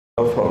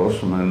دفعہ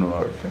اس میں نے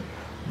آکے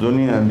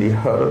دنیا دی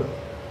ہر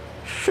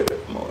شے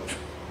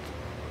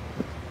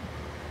موجود،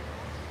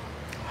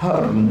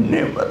 ہر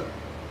نعمت۔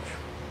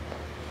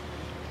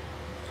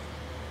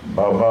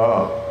 بابا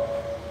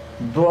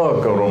دعا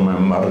کرو میں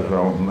مر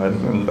جاؤں، میں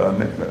زندہ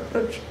نہیں رہنا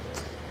چاہتا۔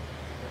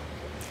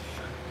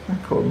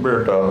 دیکھو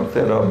بیٹا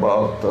تیرا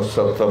باپ تا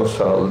 70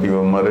 سال دی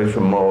عمر چ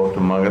موت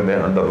منگدے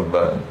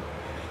ڈردا ہے،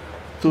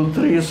 تو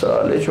 30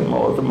 سال چ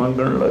موت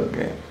منگن لگ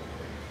گئے۔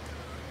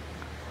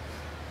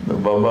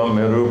 بابا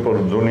میرے اوپر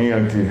دنیا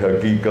کی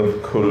حقیقت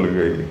کھل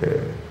گئی ہے،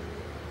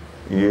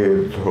 یہ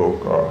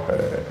دھوکہ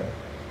ہے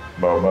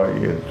بابا،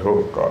 یہ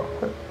دھوکہ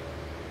ہے۔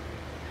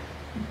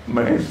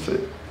 میں اسے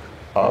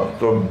آپ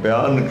تو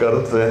بیان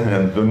کرتے ہیں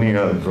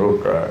دنیا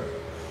دھوکہ ہے،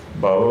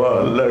 بابا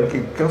اللہ کی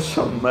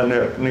قسم میں نے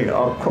اپنی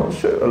آنکھوں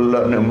سے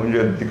اللہ نے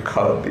مجھے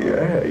دکھا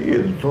دیا ہے یہ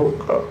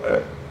دھوکہ ہے،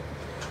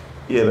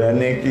 یہ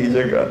رہنے کی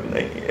جگہ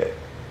نہیں ہے۔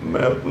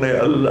 میں اپنے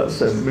اللہ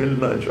سے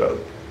ملنا چاہتا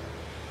ہوں،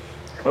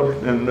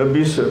 اپنے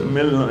نبی سے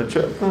ملنا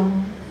چاہتا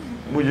ہوں،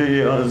 مجھے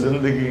یہاں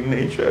زندگی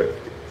نہیں چاہیے۔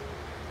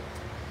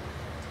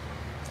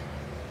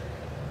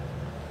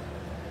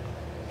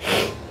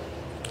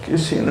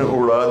 کسی نے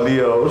اڑا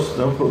دیا، اس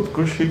نے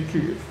خودکشی کی،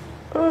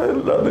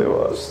 اللہ دے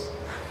واسطے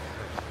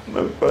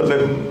میں پہلے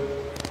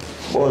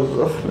بہت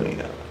زخمی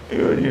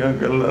ہوں، یہ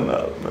گلہ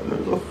نال میں نے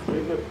زخمی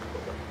لکھا۔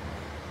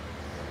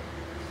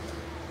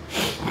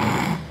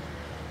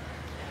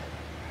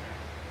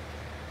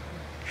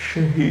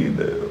 شہید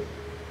ہے،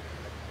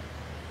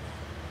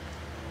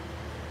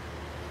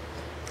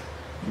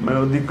 میں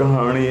وہ دی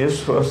کہانی اس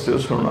واسطے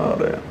سنا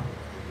رہا ہوں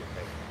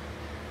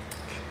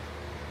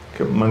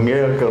کہ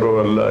منگیا کرو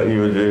اللہ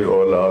ہی جے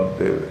اولاد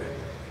دے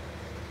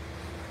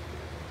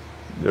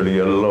جڑی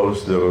اللہ اس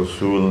دے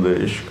رسول دے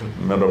عشق،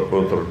 میرا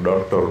پتر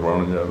ڈاکٹر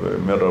بن جاوے،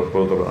 میرا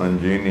پتر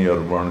انجینئر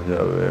بن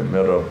جاوے،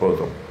 میرا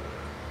پتر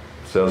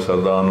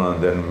سیاستدانہ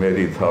دن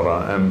میری تھارا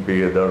MP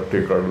دا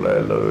ٹکٹ لے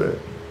لوے،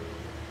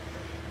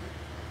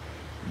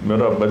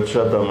 میرا بچہ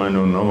تا میں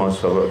نے نواں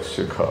سبق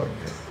سکھا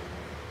گیا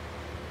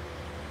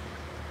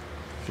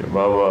کہ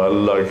بابا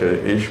اللہ کے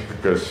عشق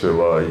کے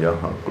سوا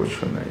یہاں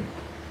کچھ نہیں۔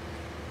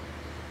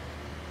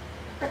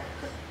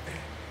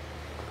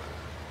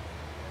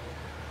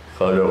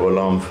 خواجہ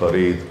غلام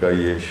فرید کا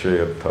یہ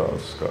شعر تھا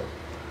اس کا،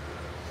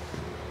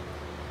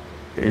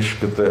 عشق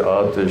تے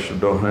آتش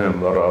دوہیں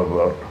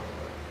برابر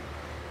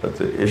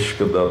تے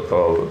عشق دا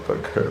تاؤ تا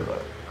کھیڑا۔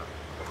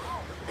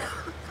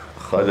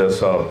 خواجہ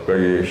صاحب کا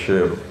یہ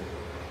شعر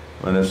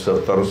میں نے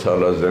 70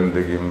 سالہ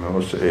زندگی میں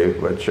اس ایک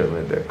بچے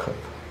میں دیکھا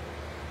تھا۔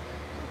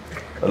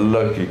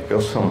 اللہ کی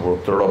قسم وہ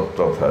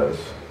تڑپتا تھا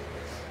ایسے،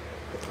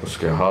 اس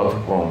کے ہاتھ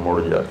پاؤں مڑ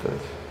جاتے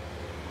تھے۔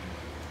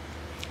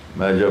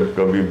 میں جب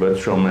کبھی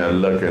بچوں میں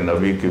اللہ کے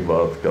نبی کی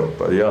بات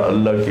کرتا یا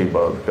اللہ کی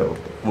بات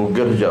کرتا، وہ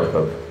گر جاتا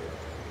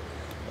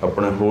تھا،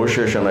 اپنے ہوش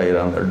نہیں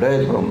رہتا،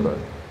 ڈیتھ بنتا۔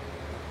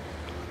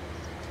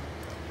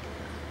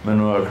 میں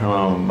نے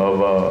آکھنا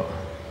بابا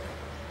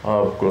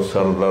آپ کو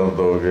سر درد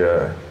ہو گیا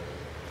ہے،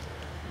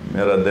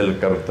 میرا دل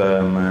کرتا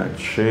ہے میں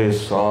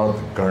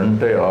 6-7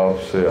 گھنٹے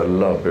آپ سے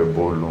اللہ پہ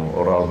بولوں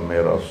اور آپ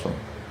میرا سن۔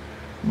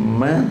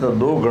 میں تو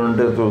 2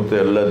 گھنٹے تو تے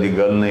اللہ دی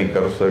گل نہیں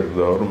کر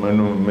سکتا، اور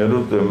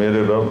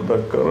میرے رب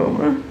تک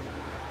کرم ہے،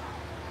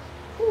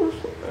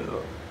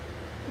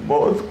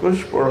 بہت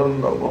کچھ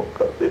پڑھن دا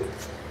موقع دے۔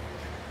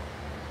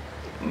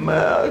 میں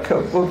آکھا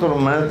پتر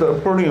میں تو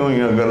پڑھی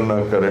ہوئی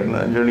گلاں کرے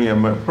نا جڑیاں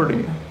میں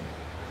پڑھی،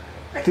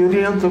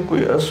 تیریاں تو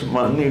کوئی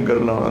آسمانی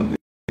گلاں آندی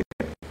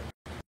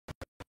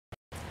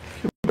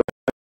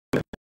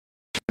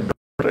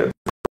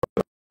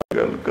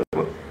گل کر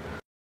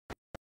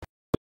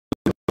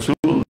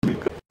رسول بھی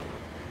کر۔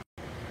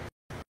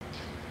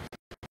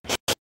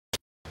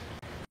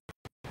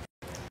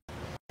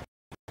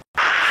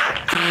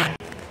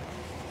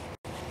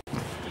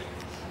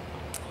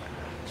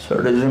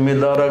 ساڑے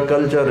زمیندارہ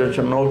کلچر چ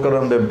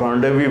نوکراں دے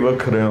بانڈے بھی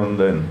وکھرے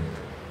ہوندے ہیں،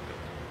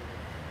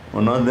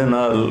 انہاں دے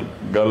نال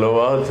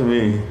گلبات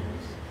بھی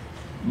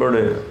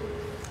بڑے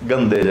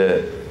گندے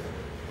جائے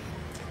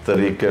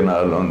طریقے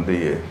نال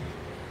ہوندی ہے۔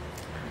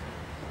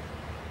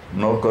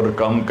 نوکر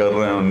کم کر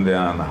رہے ہوندے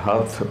ہیں،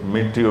 ہاتھ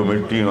مٹی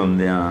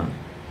ہوندے ہیں،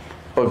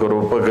 پکڑو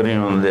پکڑی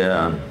ہوندے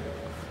ہیں،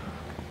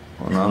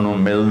 انہاں نوں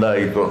ملدا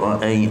ہی تو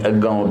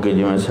اگاں ہو کے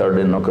جویں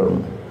ساڈے نوکر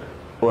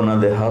انہاں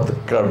دے ہاتھ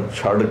کر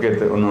چھڑ کے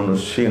تے انہاں نوں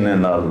سینے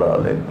نال لا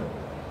لیندے۔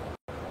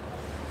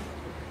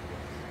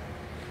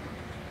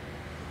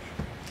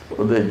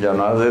 او دے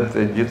جنازے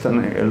تے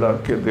جتنے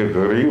علاقے دے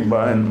غریب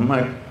آئے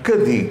میں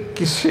کدی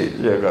کسی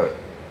جگہ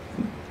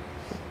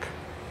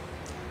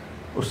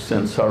اس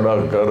دن ساڑا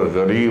گھر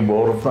غریب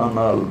عورتاں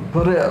نال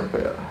بھریا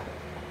پیا،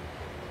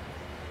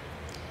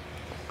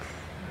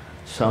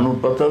 سانو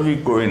پتہ بھی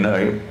کوئی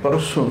نہیں۔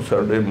 پرسوں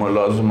ساڑے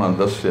ملازمہ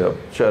دسیا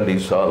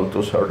 40 سال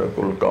تو ساڑے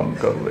کل کام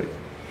کر رہی،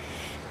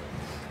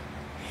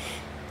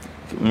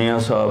 میاں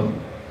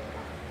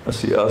صاحب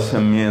اسی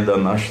آسم میاں دا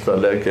ناشتہ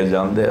لے کے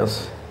جاندے اس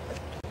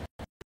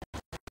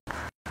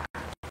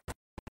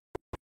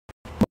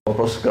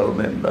واپس کر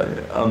دیندا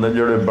ہے، آندے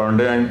جڑے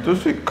بانڈے آئیں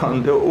تسی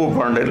کھاندے او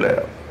بانڈے لے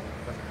آ،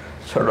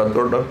 ساڑا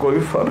توڑا کوئی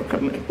فرق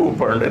نہیں، وہ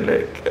پڑھنے لے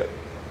کے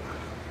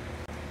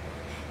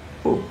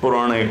وہ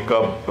پرانے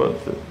کپ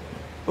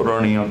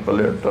پرانیاں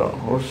پلیٹاں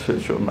اس سے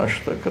جو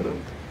ناشتہ کریں۔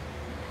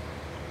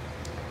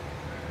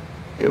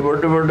 یہ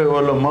بڑے بڑے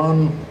علماء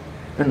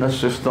ان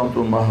سسٹم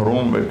تو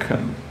محروم بیٹھیں،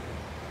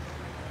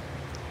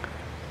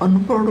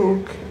 انپڑھوں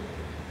کی۔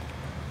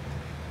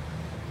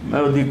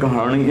 میں وہ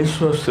کہانی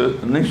اس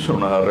وقت نہیں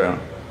سنا رہا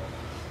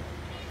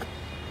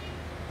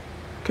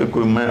کہ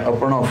کوئی میں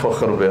اپنا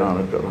فخر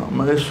بیان کرا،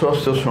 میں اس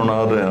وقت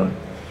سنا رہا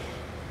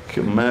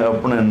کہ میں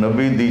اپنے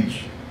نبی دی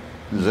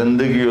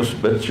زندگی اس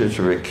بچے چ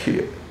ویکھی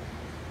ہے۔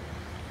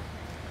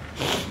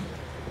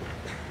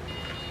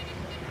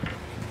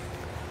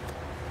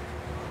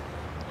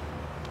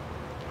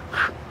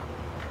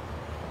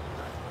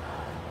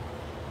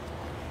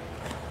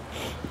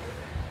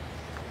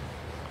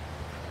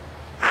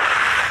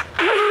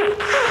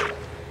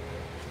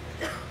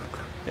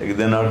 ایک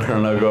دن آکھن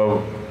لگا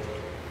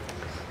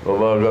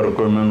بابا اگر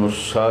کوئی میں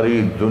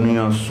ساری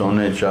دنیا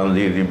سونے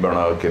چاندی دی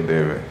بنا کے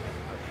دے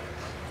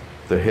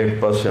تو ایک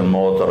پاسے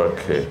موت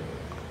رکھے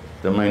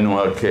تو میں نے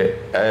آکھے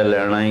اے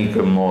لینا ہی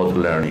کہ موت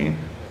لینی،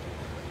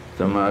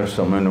 تو میں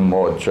آکھا میں نے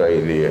موت چاہی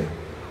دیئے،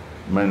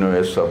 میں نے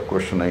یہ سب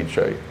کچھ نہیں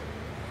چاہی۔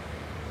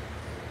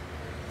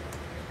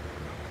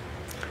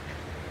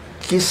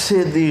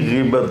 کسے دی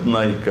غیبت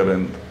نہیں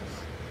کریں،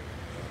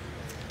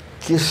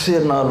 کسے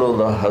نالو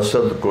دا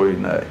حسد کوئی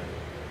نہیں،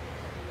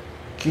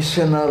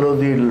 کسے نالو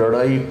دی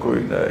لڑائی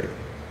کوئی نہیں،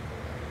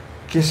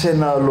 کسے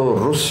نالو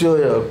رسیو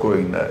یا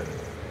کوئی نہیں،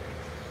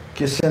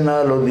 کسے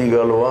نالو دی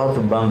گلوات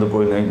بند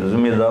کوئی نہیں۔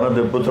 زمینداروں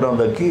دے پتروں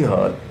دا کی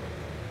حال،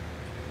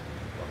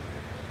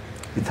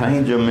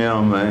 اتھائیں جمعہ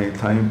میں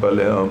اتھائیں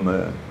پلیا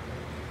میں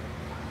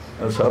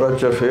سارا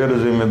چفیر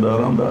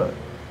زمینداروں دا ہے،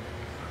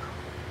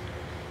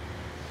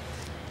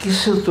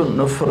 کسے تو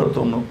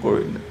نفرتوں میں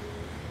کوئی نہیں۔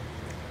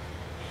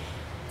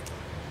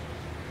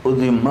 او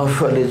دی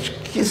محفلج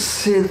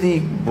کسے دی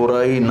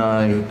برائی نہ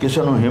آئی،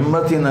 کسے نو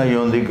ہمت ہی نہ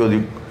ہوندی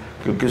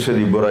کہ کسے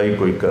دی برائی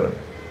کوئی کرے۔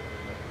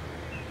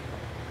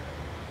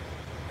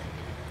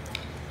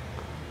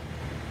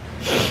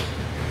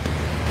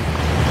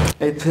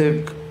 ایتھے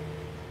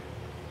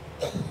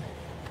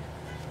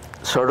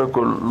ساڑھے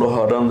کو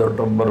لوہاراں دا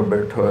ٹبر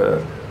بیٹھا ہے،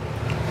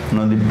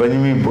 نہ دی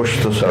پنجویں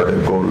پشت ساڑھے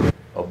کو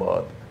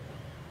آباد،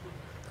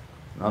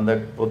 نہ دا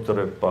ایک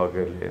پتر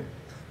پاگل ہے،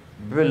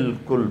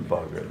 بالکل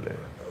پاگل ہے،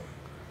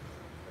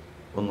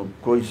 انہوں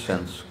کوئی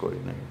سینس کوئی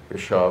نہیں،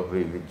 پیشاب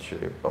بھی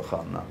وچے،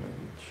 پخانہ میں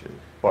وچے،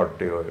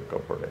 پاٹے ہوئے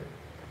کپڑے۔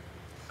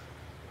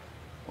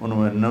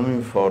 انہوں نے نمی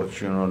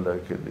فارچونوں لے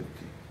کے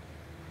دیتی،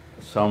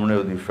 سامنے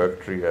وہ دی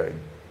فیکٹری آئی،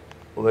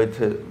 وہ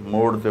ایتھے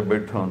موڑ تے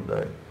بیٹھا ہوندہ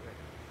ہے،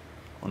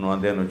 انہوں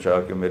نے انہوں چاہ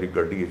کے میری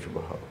گڈی اچ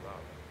بہا،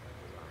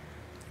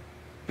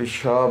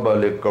 پیشاب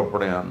والے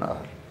کپڑے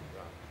آنار،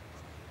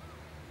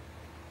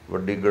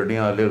 وڈی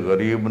گڈیاں والے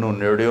غریب نو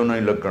نیڑیوں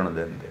نہیں لگن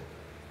دیں دے،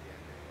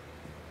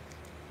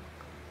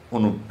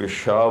 انہوں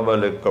پیشاب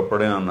والے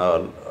کپڑے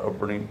نال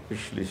اپنی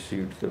پچھلی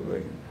سیٹ تے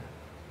بیٹھے،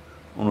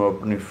 انہوں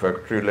اپنی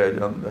فیکٹری لے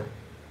جاندہ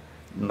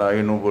ہے،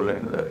 نائی نو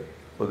بولیندا ہے،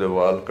 او دے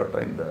وال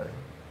کٹائندہ ہے،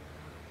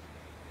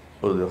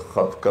 او دے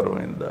خط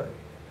کروائندہ ہے،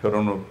 پھر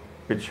انہوں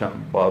پچھاں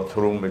باتھ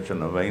روم وچ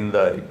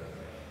نوائندہ ہے،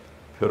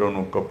 پھر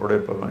انہوں کپڑے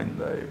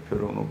پوائندہ ہے،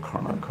 پھر انہوں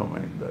کھانا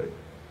کھوائندہ ہے،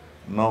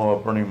 نہ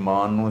اپنی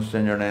ماں نو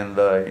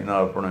سنجڑیندہ ہے، نہ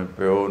اپنے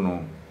پیو نو،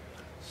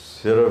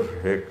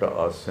 صرف ایک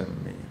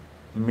آسم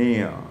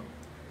میاں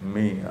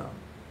میاں۔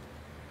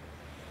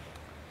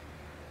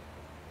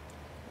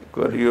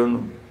 کوئی ان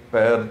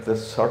پیر تے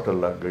سٹ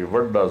لگ گئی،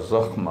 وڈا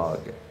زخم آ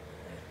گیا،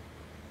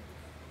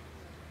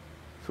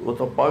 وہ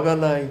تو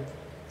پاگل آئی،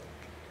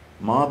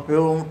 ماں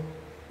پیو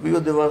بھی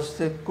وہ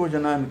واسطے کچھ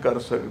نہ کر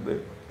سکتے۔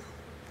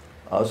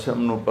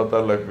 آسم نو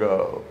پتہ لگا،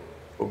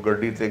 وہ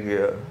گڈی تے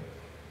گیا،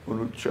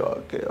 انہوں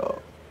چاہ کے آ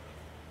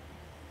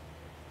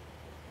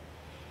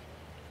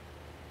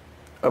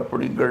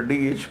اپنی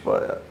گڈی اچ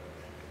پایا،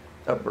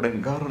 اپنے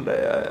گھر لے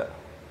آیا،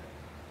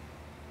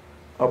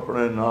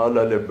 اپنے نال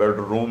والے بیڈ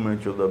روم میں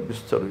چودہ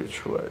بستر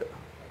بچھوایا،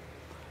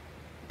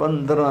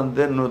 15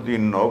 دن دی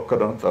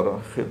نوکراں طرح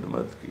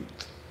خدمت کی،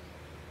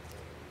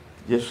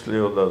 جس لئے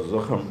وہ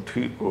زخم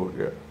ٹھیک ہو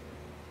گیا،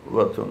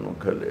 وطن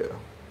گھلیا۔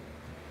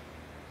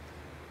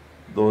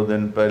 2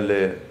 دن پہلے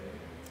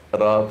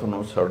رات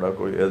نو ساڑا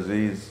کوئی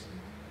عزیز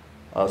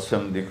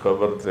آسم دی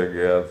قبر تے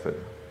گیا تھے،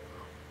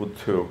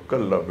 اتھے وہ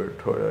کلہ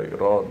بیٹھا ہے،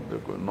 رات دے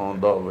کوئی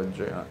 9-10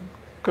 بجے آئیں،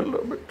 کلہ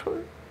بیٹھا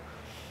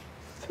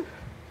ہے،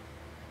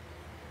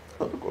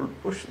 ان کو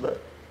پوچھتا ہے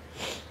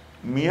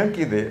میاں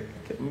کی دے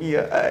کہ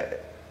میاں آئے،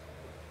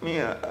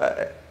 میاں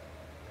آئے،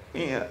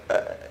 میاں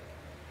آئے۔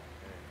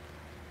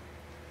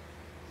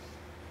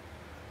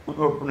 ان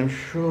کو اپنی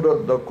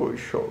شہرت دا کوئی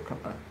شوق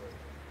نہ ہے،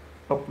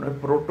 اپنے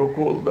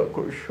پروٹوکول دا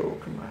کوئی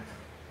شوق نہ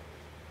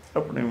ہے،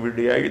 اپنی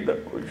ویڈیائی دا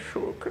کوئی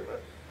شوق نہ ہے۔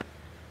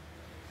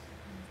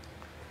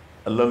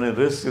 اللہ نے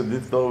رزق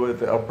دیتا ہوئے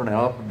تے اپنے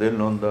آپ دل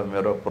ہوندہ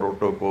میرا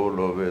پروٹوکول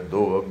ہوئے،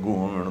 2 اگوں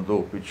ہوئے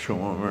 2 پچھوں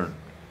ہوئے۔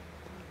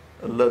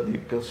 اللہ دی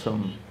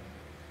قسم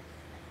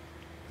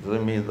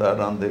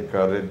زمینداران دے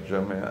کارج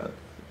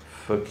جمعیت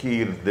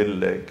فقیر دل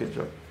لے کے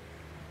جا.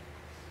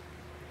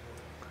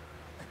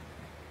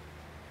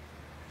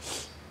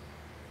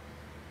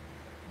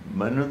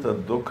 میں نے تو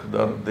دکھ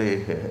درد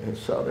ہے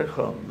سارے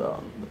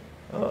خاندان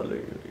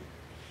آلے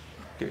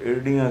کہ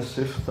ایڈیاں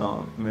صفتاں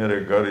میرے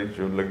گھر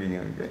چو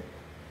لگیاں گئیں.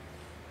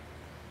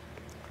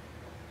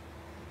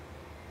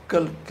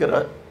 کل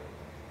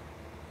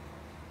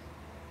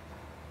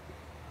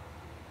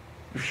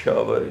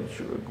پشاور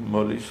چو ایک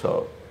مولی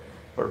صاحب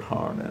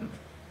پٹھان ہیں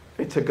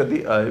اتھے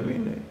کدی آئے بھی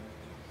نہیں.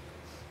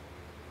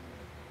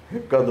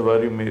 ایک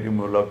ادواری میری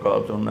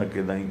ملاقات انہوں نے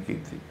کدائیں کی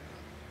تھی.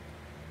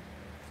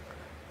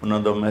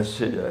 انہوں دا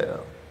میسیج آیا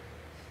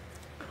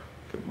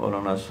کہ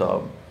مولانا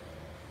صاحب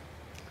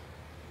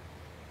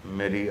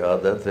میری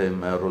عادت ہے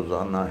میں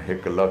روزانہ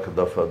 1,00,000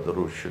 دفعہ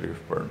درود شریف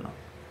پڑھنا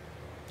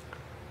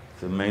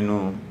تو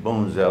مینوں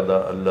بہت زیادہ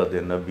اللہ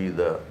دے نبی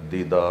دا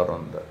دیدار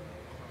ہوندا.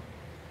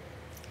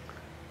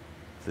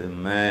 تو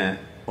میں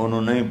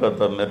انہوں نہیں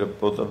پتا میرے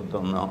پتر دا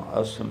نام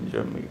آسم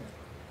جمیل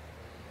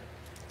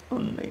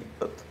انہوں نہیں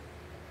پتا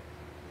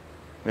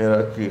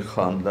میرا کی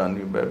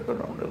خاندانی بیک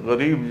گراؤنڈ ہے.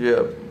 غریب جی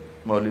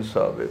مولوی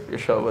صاحب ہے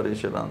پشاور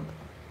چلاند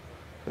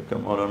کہ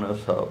مولانا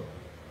صاحب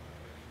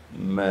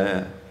میں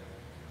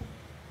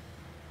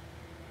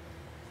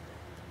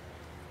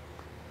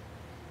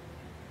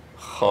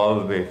خواب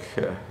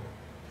ویکھیا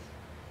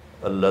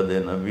اللہ دے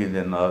نبی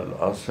دے نال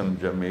آسم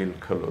جمیل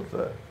کھلوتا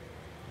ہے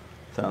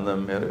تاندہ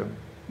میرے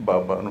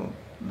بابا نو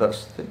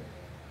دستے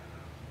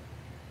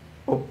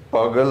وہ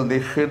پاگل دی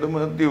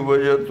خدمت دی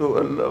وجہ تو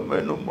اللہ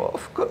میں نو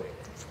معاف کر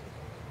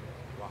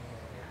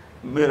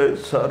میرے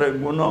سارے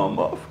گناہ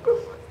معاف کر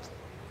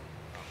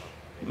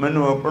میں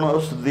نو اپنا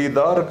اس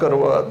دیدار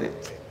کروا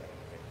دیتے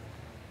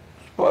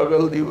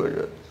پاگل دی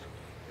وجہ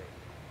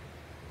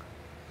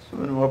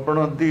میں نو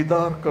اپنا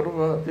دیدار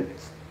کروا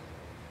دیتے.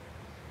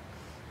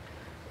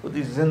 وہ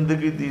دی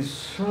زندگی دی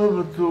سب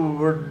تو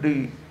وڈی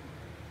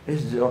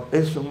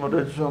اس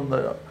عمر چاہتا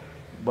ہے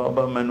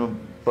بابا میں نو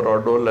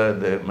پراڈو لے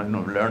دے میں نو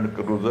لینڈ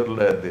کروزر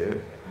لے دے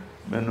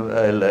میں نو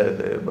اے لے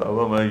دے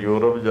بابا میں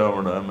یورپ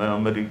جاؤنا میں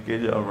امریکے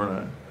جاؤنا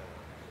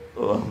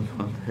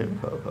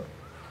بابا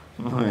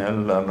میں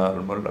اللہ نال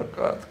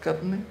ملاقات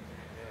کرنی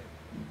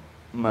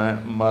میں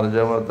مر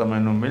جاوا تو میں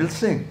نو مل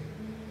سی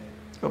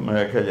تو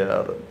میں کہ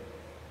یار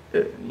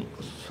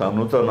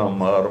سانو تو نہ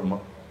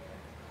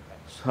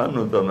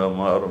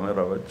مار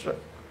میرا بچہ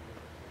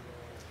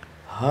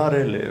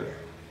ہارے لے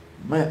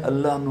میں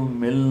اللہ نو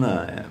ملنا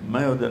ہے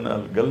میں او دے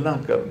نال گلاں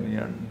کرنی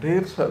ہیں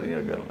ڈھیر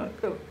ساریاں گلاں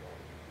کرنی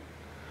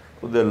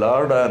او دے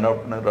لاڑ آئے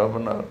اپنے رب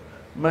نال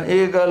میں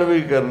ایک گل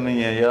بھی کرنی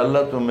ہے یا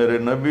اللہ تو میرے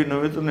نبی نو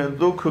اتنے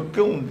دکھ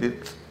کیوں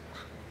دیت.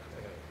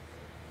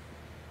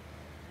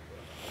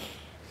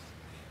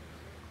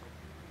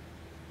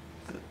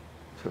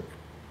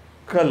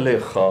 کل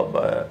ایک خواب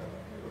آیا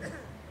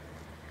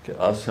کہ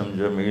آسم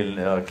جمیل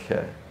نے آکھیا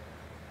ہے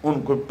ان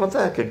کو پتہ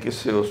ہے کہ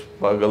کسے اس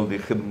پاگل دی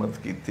خدمت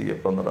کی تھی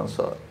 15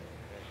 سال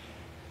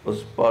اس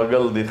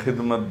پاگل دی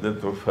خدمت دے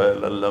تو فیل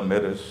اللہ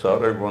میرے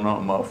سارے گناہ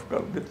معاف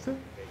کر دیتے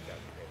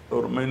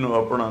اور میں نو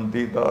اپنا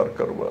دیدار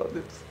کروا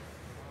دیتے.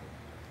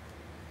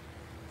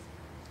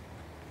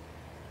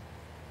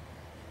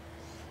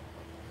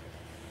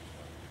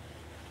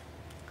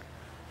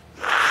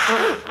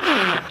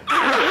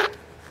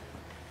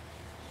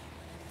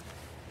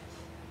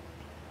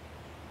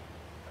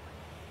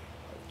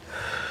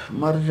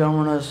 مر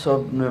جاؤنا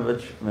سب نے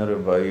بچ میرے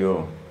بھائیوں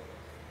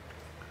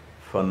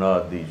فنا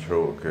دی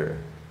چھو کے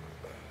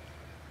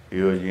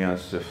یہ جیاں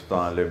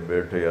صفتاں لے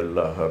بیٹھے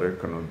اللہ ہر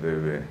ایک نو دے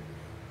وے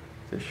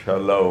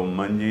انشاءاللہ وہ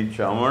منجی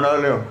چاون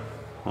والے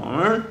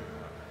ہوں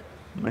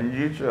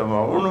منجی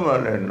چاون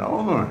والے نہ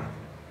ہوں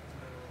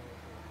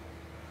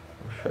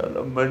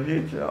انشاءاللہ منجی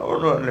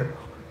چاون والے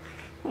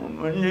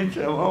منجی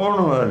چاون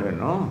والے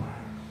نہ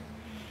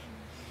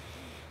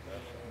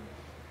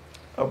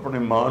اپنی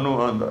ماں نو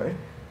آندا ہے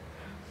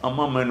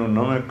اما میں نو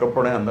نوے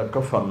کپڑے آندا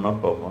کفن نہ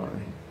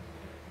پوانی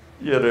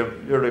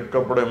جڑے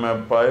کپڑے میں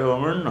پائے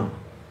ہوئے نا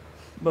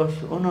بس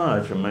انہاں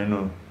اچ میں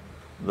نو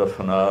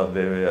دفنا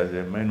دے وے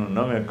اجے میں نو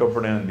نوے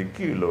کپڑے دی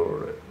کی لوڑ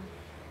ہے.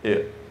 یہ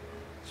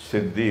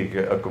صدیق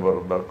اکبر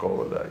دا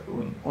قول ہے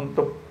ان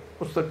تو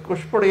اس تک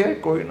کچھ پڑھیا ہے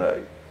کوئی نہ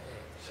آئی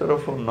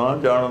صرف وہ نہ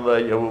جاندہ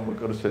ہے ابو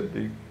بکر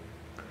صدیق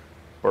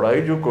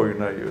پڑھائی جو کوئی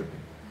نہ آئی ہوتی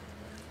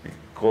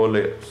قول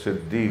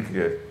صدیق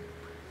ہے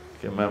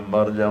کہ میں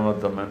مر جاواں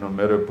تو میں نو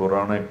میرے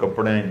پرانے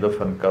کپڑے ہی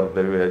دفن کر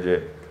دے وے اجے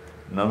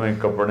نویں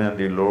کپڑے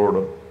دی لوڑ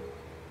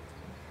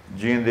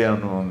جیندیاں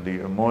نو ہوندی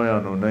ہے مویاں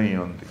نو نہیں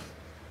ہوندی.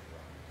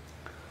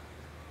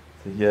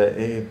 یا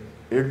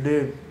ایڈے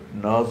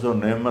ناز و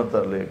نعمت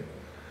والے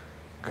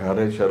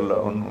گھر چلا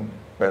انہوں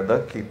پیدا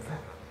کیتا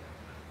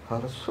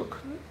ہر سکھ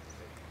نے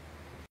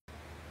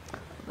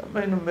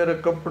میں نو میرے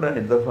کپڑے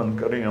ہی دفن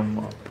کری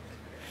اماں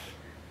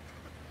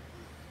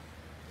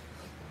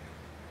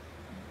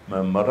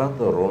میں مرا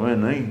تو رومے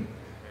نہیں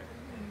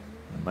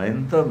میں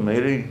تو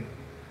میری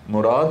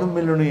مراد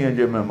ملنی ہے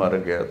جو میں مر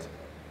گیا تھا.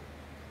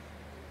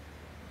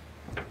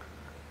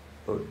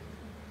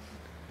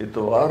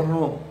 اتوار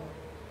نو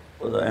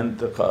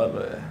انتقال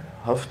ہے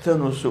ہفتے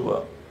نو صبح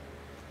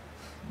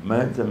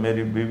میں تے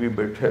میری بیوی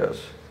بیٹھے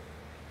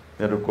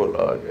میرے کو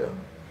آ گیا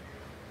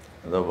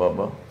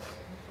بابا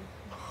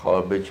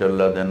خواب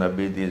اللہ دے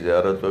نبی دی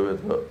زیارت ہوئے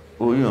تو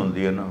وہی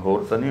ہوندی ہے نا، ہور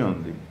تو نہیں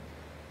ہوندی؟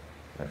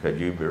 میں کہا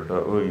جی بیٹا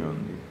وہی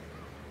ہوندی۔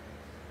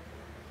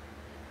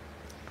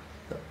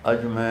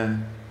 اج میں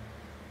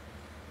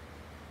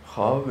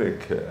خواب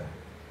ویکھیا ہے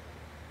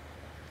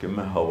کہ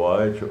میں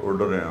ہوائے چ اڑ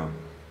رہا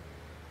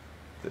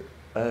تے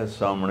اے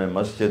سامنے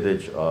مسجد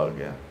چ آ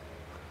گیا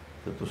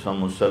تے تساں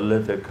مصلی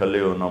تے کھلے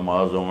ہو،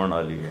 نماز ہون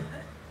والی ہے،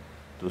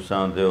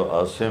 تساں دے ہو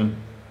عاصم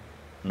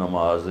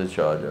نماز چ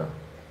آ جا۔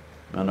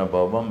 میں نے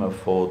بابا میں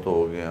فوت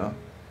ہو گیا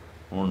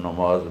ہوں،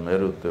 نماز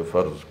میرے تے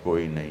فرض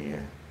کوئی نہیں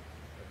ہے۔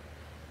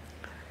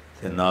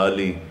 تے نال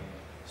ہی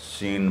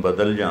سین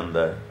بدل جاندہ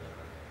ہے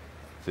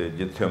تے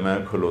جتھے میں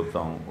کھلوتا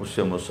ہوں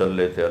اسے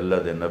مصلی تے اللہ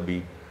دے نبی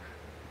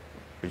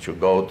پچھو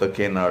گاؤ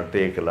تکے نال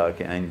ٹیک لا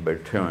کے آئیں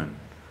بیٹھے ہوئے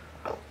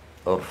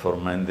اور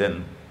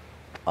فرمائندن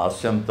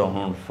عاصم تو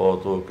ہون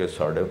فوت ہو کے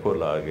ساڑھے کو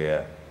لا گیا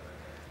ہے،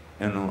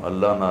 انہوں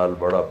اللہ نال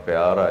بڑا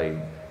پیار آئی،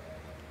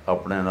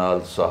 اپنے نال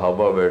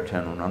صحابہ بیٹھے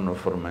انہوں نے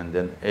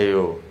فرمائندن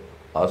ایو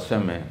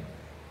عاصم ہے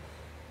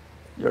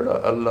جڑا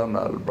اللہ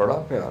نال بڑا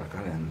پیار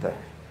کرندہ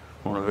ہے،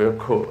 ہن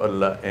ویکھو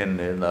اللہ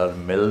انہیں نال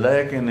ملدا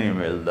ہے کہ نہیں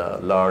ملدا؟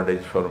 لاڈ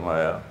اچ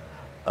فرمایا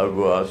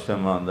اگو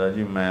عاصم آندہ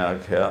جی میں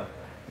آکھیا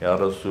یا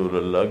رسول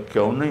اللہ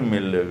کیوں نہیں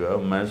ملے گا،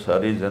 میں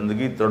ساری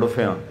زندگی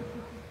تڑفیاں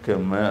کہ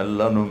میں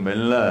اللہ نو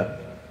ملنا ہے،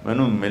 میں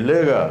نو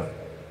ملے گا۔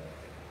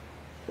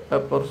 اے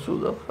پرسو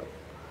دا خواب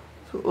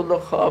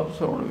خواب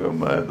سن کے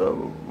میں تو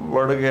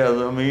بڑھ گیا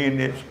زمین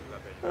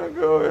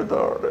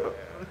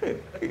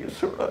کی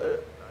سنایا۔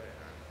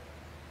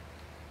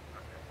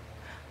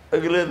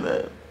 اگلے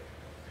دن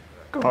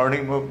کہانی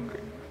مک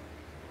گئی،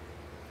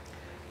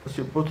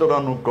 اسی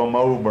پترانو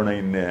کماؤ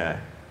بنائینے ہیں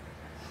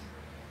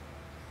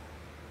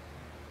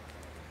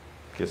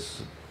کہ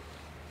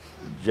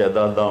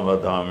جائیداداں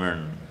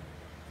ودھاون،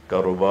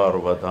 کاروبار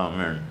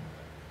ودھاون،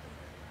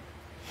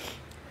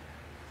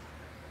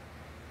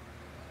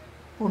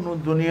 انہوں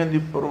دنیا دی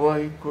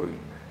پرواہی کوئی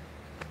نہیں۔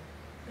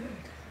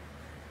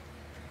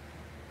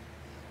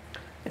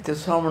 اتنے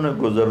سامنے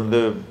گزر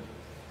دے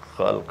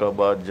خالق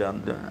آباد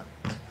جاندے ہیں،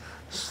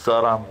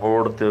 سارا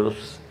موڑ تے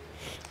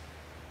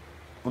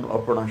انہوں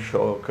اپنا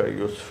شوق ہے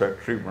اس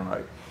فیکٹری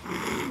بنائی۔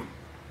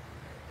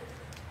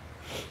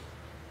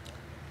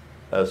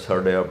 اے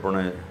ساڑے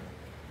اپنے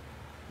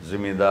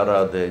زمیندارہ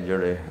دے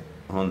جڑے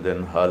ہوندن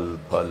ہل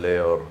پھالے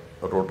اور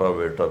روٹا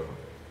ویٹر،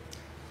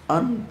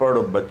 ان پڑھ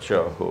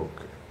بچہ ہو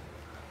کے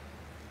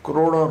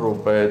کروڑا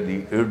روپے دی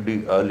ایڈی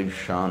عالی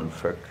شان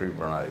فیکٹری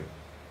بنائی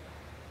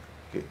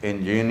کہ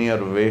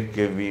انجینئر ویکھ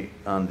کے بھی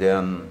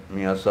آندیان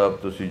میاں صاحب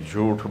تسی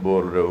جھوٹ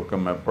بول رہے ہو کہ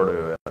میں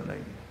پڑھے ہوئے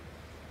نہیں۔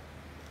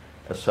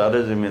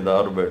 سارے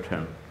زمیندار بیٹھے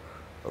ہیں،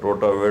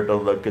 روٹا ویٹر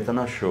دا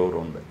کتنا شور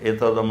ہوندہ ہے،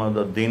 ایتا دا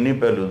مدہ دینی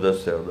پہلو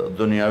دستے ہوتا،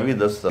 دنیاوی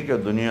دستا کہ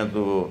دنیا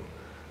تو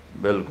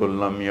بالکل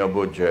نمیہ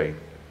بوجھ جائی۔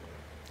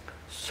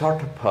 60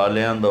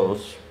 پھالیاں دا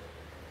اس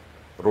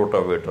روٹا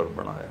ویٹر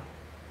بنایا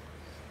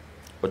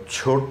اور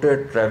چھوٹے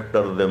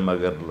ٹریکٹر دے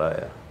مگر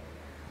لایا۔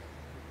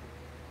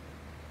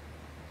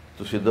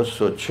 تسی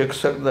دسو چھک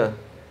سکتا ہے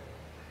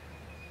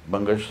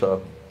بنگش صاحب؟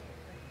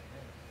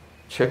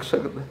 چھک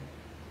سکتا ہے؟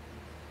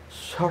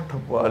 60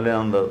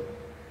 پھالیاں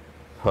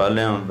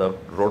دا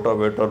روٹا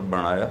ویٹر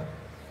بنایا،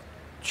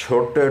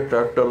 چھوٹے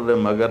ٹریکٹر دے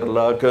مگر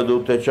لا کے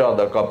دوتے چاہ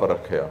دا کپ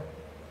رکھیا،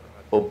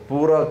 اور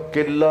پورا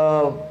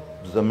قلعہ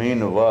زمین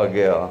وا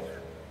گیا،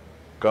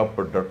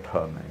 کپ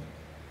ڈٹھا نہیں،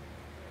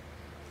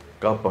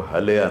 کپ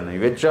ہلیا نہیں،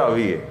 وہ چاہ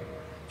بھی ہے،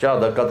 چاہ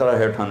دا قطرہ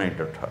ہیٹھا نہیں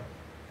ڈٹھا۔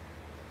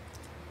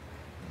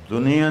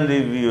 دنیا دی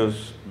بھی اس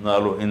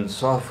نالو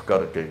انصاف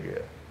کر کے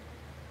گیا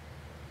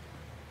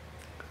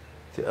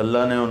کہ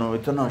اللہ نے انہوں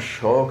اتنا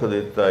شوق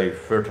دیتا ہے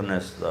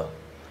فٹنس دا،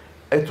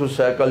 ایتھو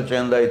سائیکل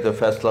چیندہ ہی تو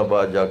فیصلہ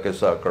آباد جا کے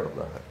سا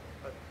کرتا ہے۔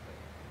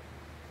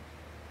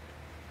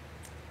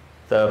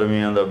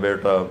 13ویں دا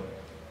بیٹا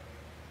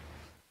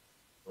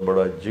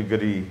بڑا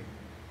جگری،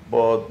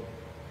 بہت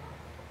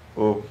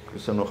وہ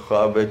کسی نے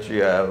خواب چی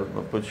آیا،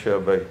 میں پوچھا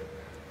بھائی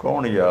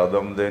کون یاد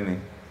آمدے نہیں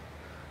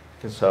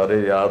کہ سارے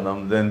یاد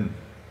آمدن،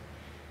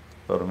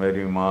 پر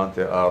میری ماں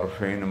تے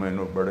عارفین میں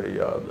نو بڑے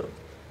یاد آمدن۔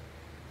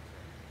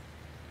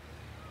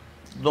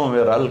 دو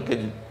میں رل کے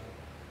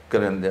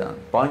کریں دیاں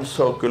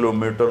 500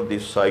 کلومیٹر دی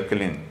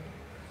سائیکلنگ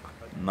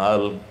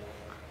نال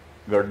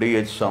گڑی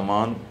اچ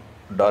سامان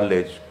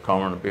ڈالے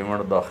کھاون پیون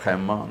دا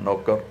خیمہ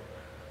نوکر،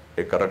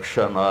 ایک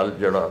رکشہ نال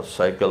جڑا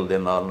سائیکل دے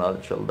نال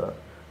چل دا۔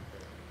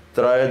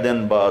 3 دن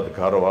بعد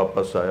گھر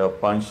واپس آیا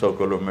 500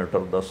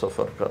 کلومیٹر دا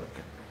سفر کر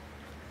کے۔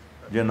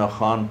 جنہاں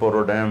خانپور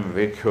ڈیم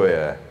ویکھے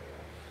ہویا ہے،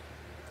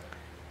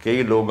 کئی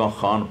لوگاں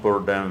خانپور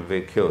ڈیم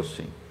ویکھے ہو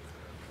سی،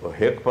 وہ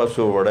ایک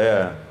پاسو وڑیا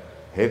ہے،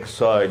 ایک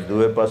ساج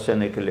دوے پاسے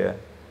نکلیا،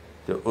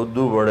 تو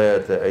ادو وڑیا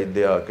تے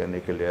ایدے آ کے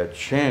نکلیا،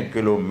 6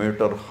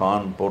 کلومیٹر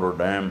خانپور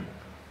ڈیم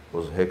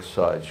اس ایک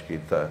ساج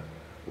کیتا ہے۔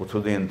 اتھو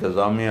دی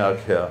انتظامی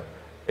آکھیا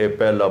اے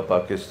پہلا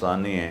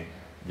پاکستانی ہے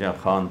جہاں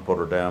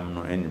خانپور ڈیم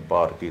نو انج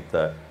پار کیتا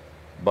ہے،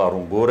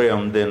 باروں گورے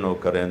آمدن و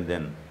کریں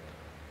دن،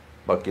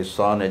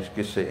 پاکستان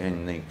کسے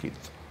انج نہیں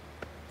کیتا.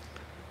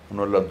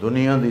 انہوں اللہ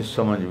دنیا دی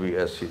سمجھ بھی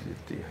ایسی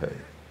دیتی ہے.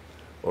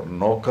 اور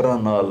نوکرہ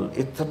نال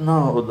اتنا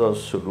ادا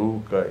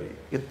سلوک آئی،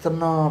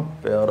 اتنا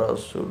پیارا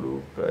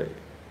سلوک آئی،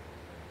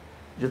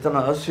 جتنا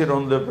اسی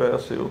روندے پہ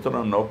اسی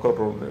اتنا نوکر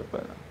روندے پہ.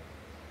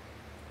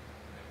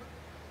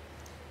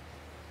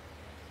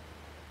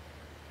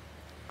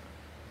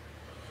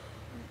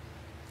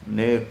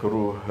 نیک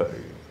روح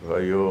ہے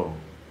بھائیو.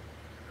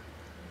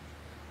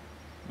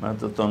 میں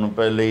تو تمہیں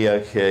پہلے ہی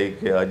آکھیا ہی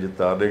کہ آج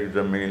طارق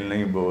جمیل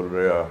نہیں بول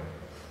رہا،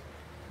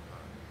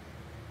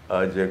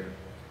 آج ایک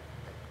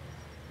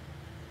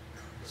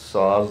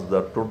ساز دا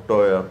ٹوٹا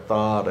ہویا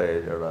تار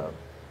ہے جڑا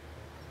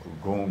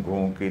گھوں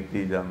گھوں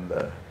کیتی جاندہ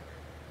ہے.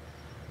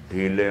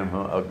 ڈھیلے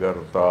ہاں اگر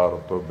تار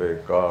تو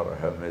بیکار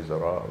ہے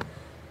مزراب.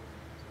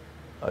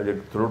 آج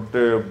ایک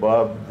ٹوٹے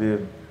باب دی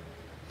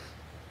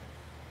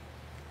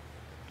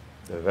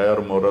غیر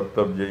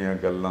مرتب جیاں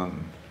گلان،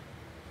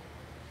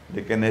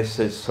 لیکن اس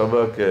سے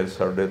سبق ہے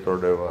ساڑھے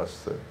توڑے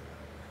واسطے،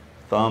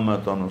 تاں میں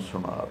تانوں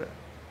سنا رہا.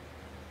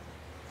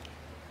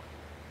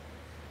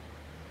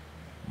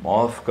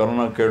 معاف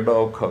کرنا کیڑا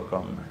اوکھا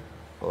کام ہے،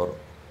 اور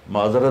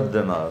معذرت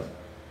دے نال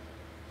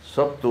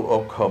سب تو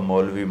اوکھا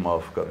مولوی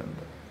معاف کریں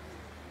دا،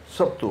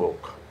 سب تو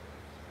اوکھا.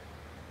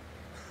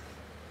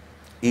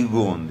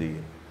 ایگو ہوندی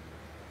ہے،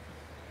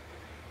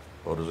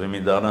 اور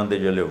زمینداراں دے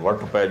جلے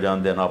وٹ پہ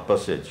جاندے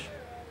آپس وچ،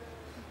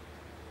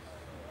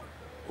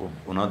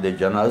 انہاں دے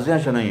جنازیاں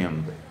چ نہیں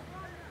آندے.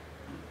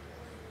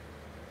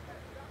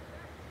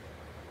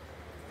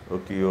 وہ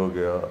کی ہو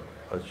گیا؟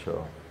 اچھا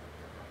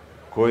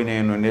کوئی نہیں،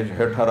 انہوں نے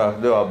ہیٹھا رکھ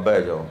دو، آپ بہ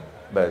جاؤ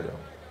بہ جاؤ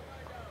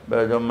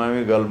بہ جاؤ. میں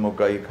بھی گل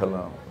مکائی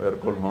کھلا، میرے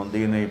کو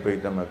ہوندی نہیں پئی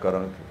تو میں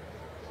کراں کی.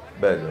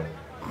 بہ جاؤ.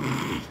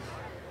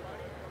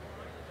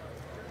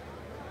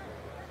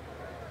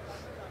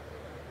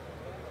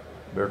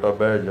 بیٹا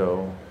بہ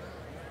جاؤ.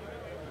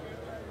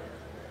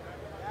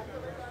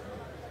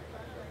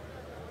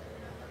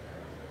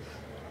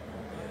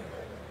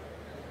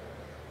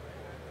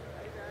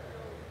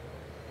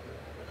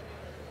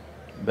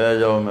 بہ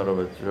جاؤ میرا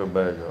بچہ،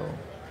 بہ جاؤ.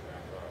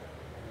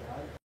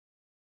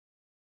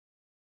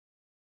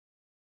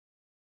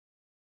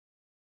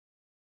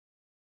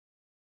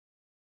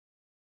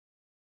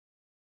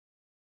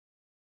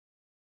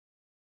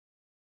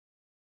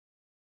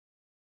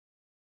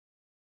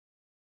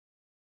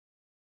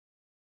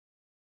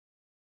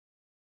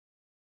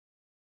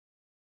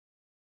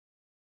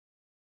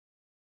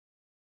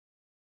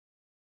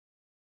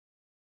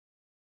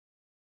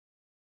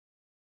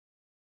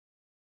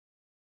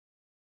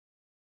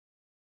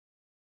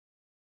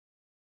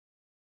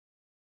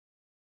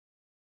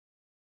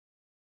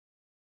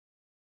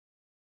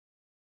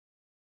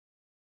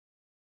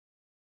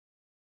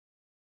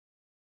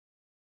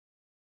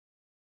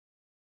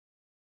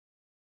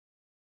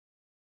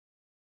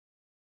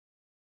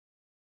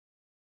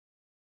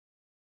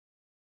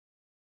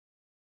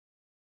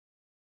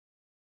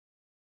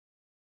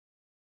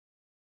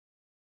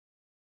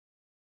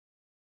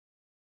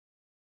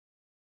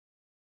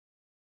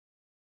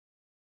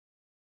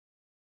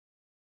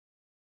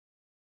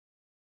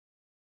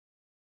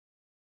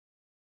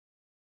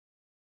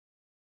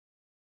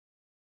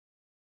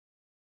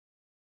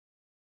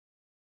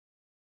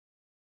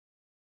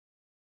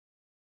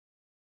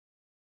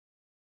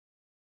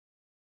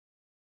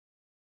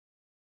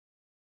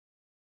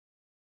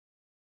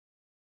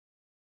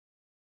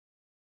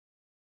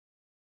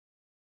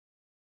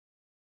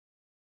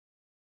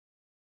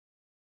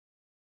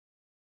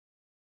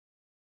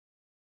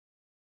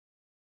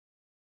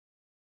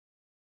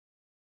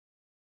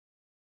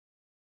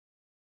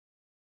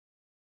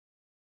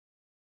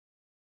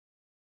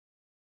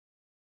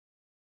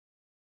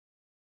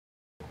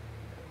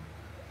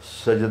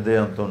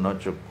 سجدیاں تو نہ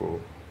چکو،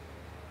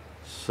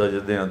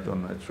 سجدیاں تو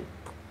نہ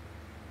چکو.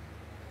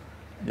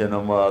 جے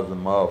نماز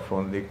معاف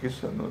ہوندی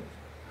کسے نو،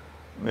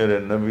 میرے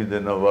نبی دے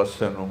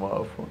نواسے نو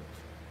معاف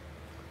ہوندی،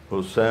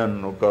 حسین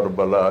نو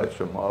کربلا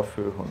چ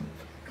معافی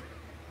ہوندی.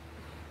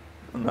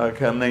 انہاں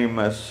کہا نہیں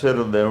میں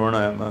سر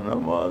دیونا ہے، میں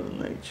نماز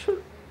نہیں چھڑ.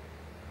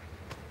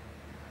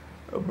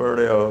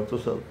 بڑے آؤ تو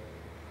سب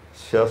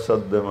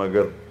سیاست دے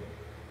مگر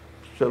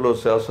چلو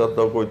سیاست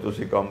تو کوئی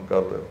تسی کام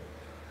کر رہے ہو،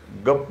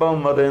 گپاں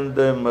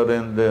مرندے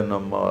مرندے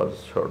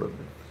نماز چھڑ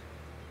دی.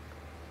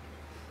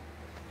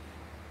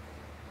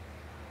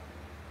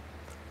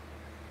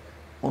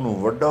 انہوں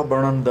وڈا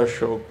بنن دا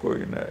شوق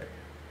کوئی نہیں،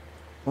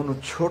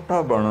 انہوں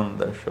چھوٹا بنن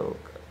دا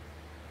شوق ہے.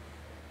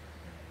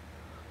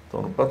 تو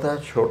انہوں پتہ ہے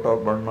چھوٹا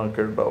بننا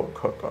کیڑا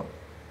اوکھا کام.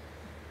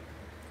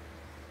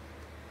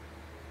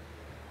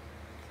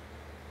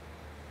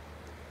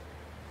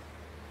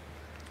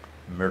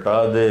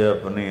 مٹا دے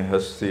اپنی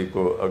ہستی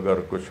کو اگر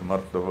کچھ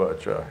مرتبہ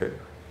چاہے،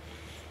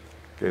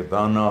 کہ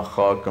دانہ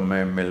خاک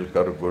میں مل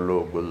کر گل و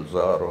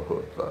گلزار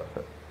ہوتا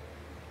ہے.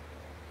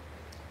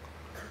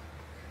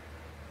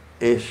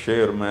 اس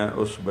شعر میں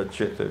اس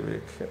بچے تے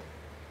ویکھے،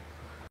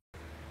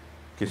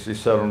 کسی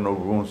سر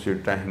نگوں سی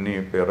ٹہنی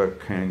پہ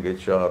رکھیں گے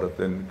 4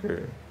 دن کے،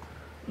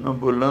 نہ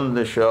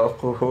بلند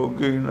شاخ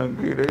ہوگی نہ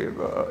گرے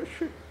گا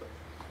عاشق.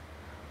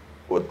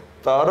 وہ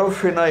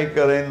تعارف ہی نہیں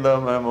کریندا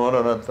میں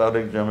مولانا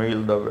طارق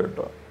جمیل دا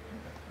بیٹا.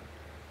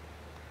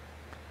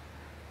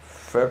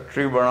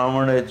 فیکٹری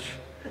بناون وچ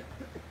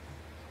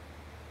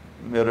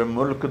میرے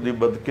ملک دی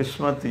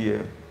بدقسمتی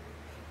ہے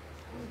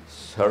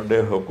ساڈے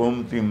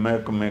حکومتی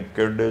محکمے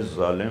کیڈے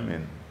ظالم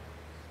ہیں.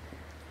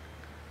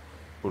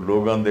 وہ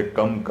لوگاں دے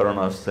کم کرن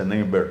واسطے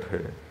نہیں بیٹھے،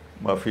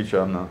 معافی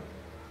چاہنا،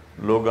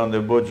 لوگاں دے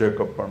بوجھے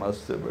کپن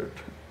واسطے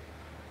بیٹھے.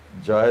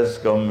 جائز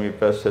کم بھی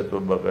پیسے تو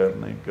بغیر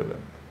نہیں کریں.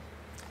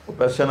 وہ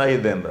پیسے نہیں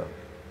دیندا،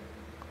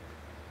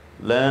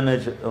 لین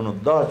انہوں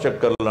 10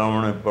 چکر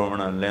لاؤنے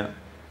پونے لین.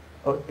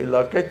 اور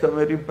علاقے تو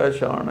میری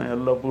پہچان ہے،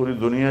 اللہ پوری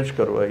دنیا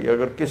کروائی.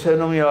 اگر کسی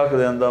نے بھی آکھ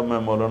دیندا میں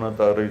مولانا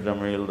طارق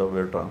جمیل دا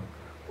بیٹا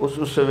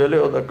اس ویلے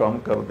وہ کام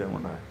کر دے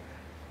ہونا ہے.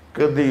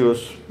 کدی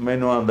اس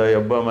مینوں آندا ہے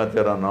ابا میں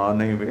تیرا نام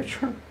نہیں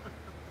ویچنا،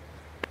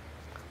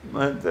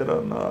 میں تیرا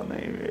نام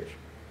نہیں ویچ.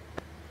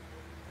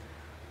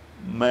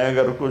 میں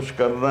اگر کچھ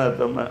کرنا ہے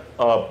تو میں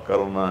آپ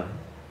کرنا ہے،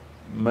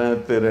 میں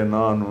تیرے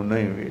نام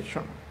نہیں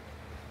ویچنا،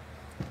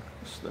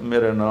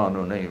 میرے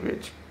نام نہیں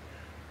ویچ.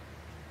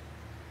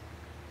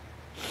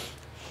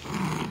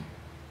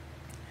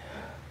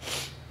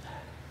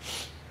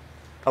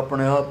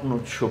 اپنے آپ نو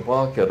چھپا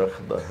کے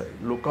رکھدا ہے،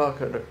 لکا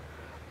کے رکھ.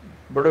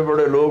 بڑے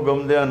بڑے لوگ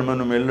آمدے ہیں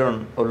مینوں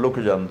ملن اور لک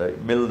جاندا ہے،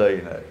 ملدا ہی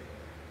نہیں.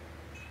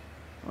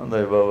 آندا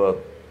ہے بابا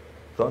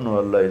تانوں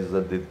اللہ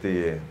عزت دیتی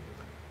ہے،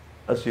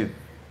 اسی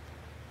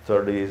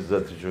تھوڑی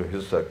عزت جو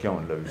حصہ کیوں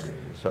لگ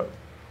گئی.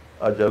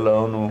 اج اللہ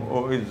انہوں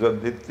وہ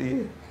عزت دیتی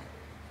ہے.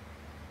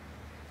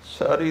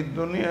 ساری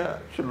دنیا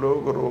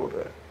لوگ رو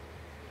رہے ہیں.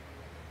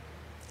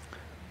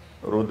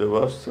 رو دے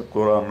واسطے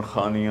قرآن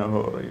خوانیاں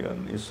ہو رہی ہیں،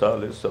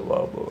 ایصال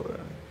ثواب ہو رہے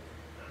ہیں.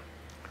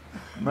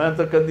 میں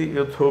تو کدی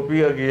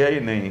ایتھوپیا گیا ہی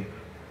نہیں.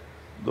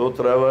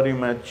 2-3 باری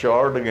میں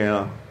چاڈ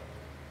گیا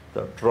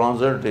تو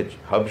ٹرانزٹ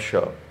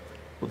حبشہ،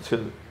 اتھے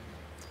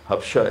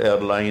حبشہ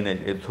air line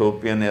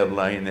Ethiopian air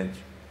line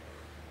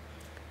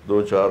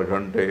 2-4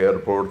 گھنٹے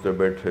ایئرپورٹ تے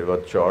بیٹھے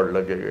وقت چاڑ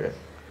لگے گئے.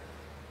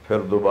 پھر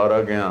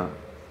دوبارہ گیا،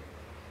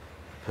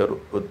 پھر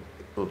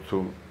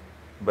اتھو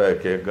بہ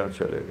کے اگاں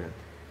چلے گئے.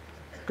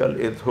 کل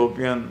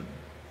ایتھوپین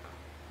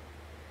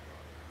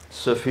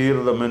سفیر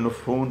دا مینوں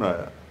فون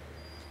آیا،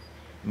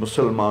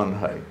 مسلمان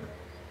ہے،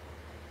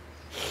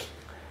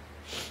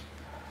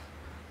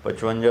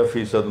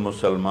 55%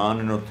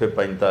 مسلمان ہیں، اتھے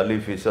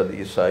 45%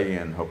 عیسائی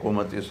ہیں.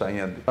 حکومت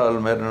عیسائیاں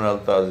میرے نال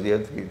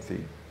تعزیت کی تھی،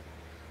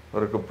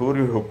 اور کہ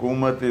پوری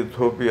حکومت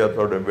ایتھوپیا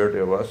توڑے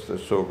بیٹے واسطے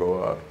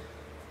سوگوار.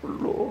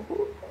 لوگ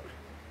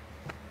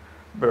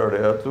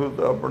بیڑیا تو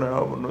اپنے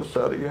آپ نے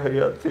ساری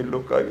حیاتی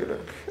لکائی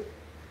رکھے.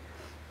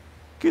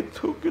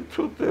 کتھو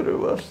کتھو تیرے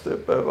واسطے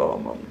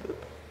پیغام آمدے.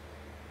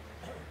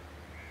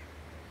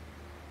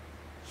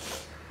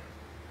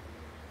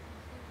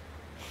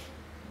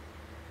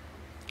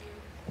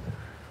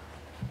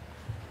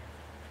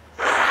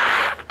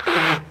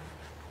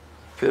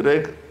 پھر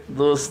ایک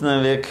دوست نے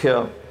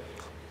ویکھیا،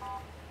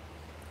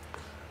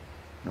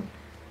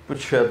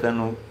 پوچھا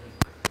تینوں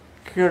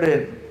کیڑے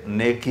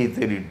نیکی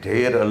تیری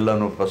ڈھیر اللہ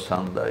نو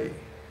پسند آئی؟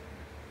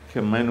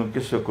 کہ مینوں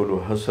کسے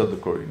کو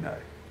حسد کوئی نہ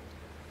آئی،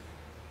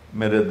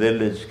 میرے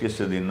دل وچ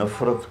کسے دی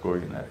نفرت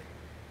کوئی نہ آئی،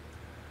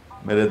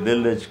 میرے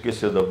دل وچ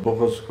کسے دا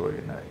بغض کوئی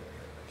نہ آئی.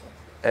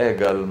 اے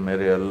گل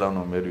میرے اللہ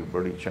نو میری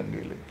بڑی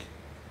چنگی لگی.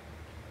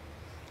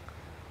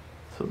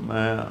 تو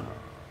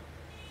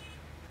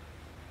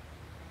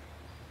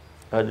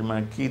اج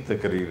میں کی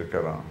تقریر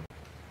کراں.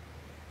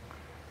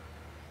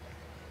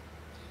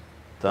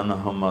 تن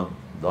ہمت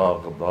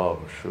داغ داغ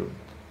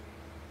شد،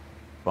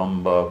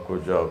 پنبا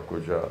کجا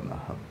کجا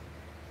نہم.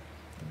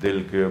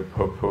 دل کے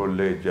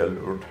پھپھولے جل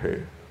اٹھے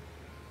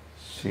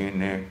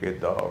سینے کے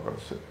داغ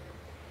سے.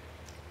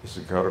 اس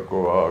گھر کو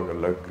آگ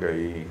لگ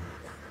گئی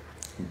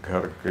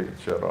گھر کے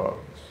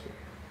چراغ سے.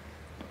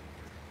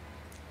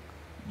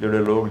 جڑے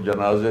لوگ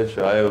جنازے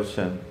چائے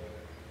اسے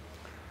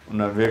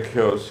انہیں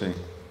ویکھے اسے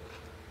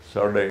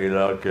ساڑھے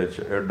علاقے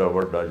ایڈا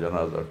وڈا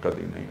جنازہ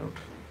کدی نہیں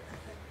اٹھا.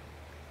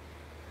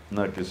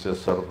 نہ کسی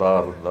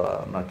سردار دا،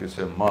 نہ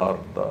کسی مار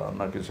دا،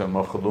 نہ کسی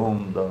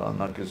مخدوم دا،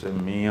 نہ کسی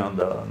میاں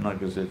دا، نہ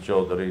کسی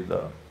چودھری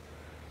دا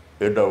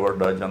ایڈا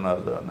وڈا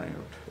جنازہ نہیں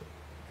اٹھا.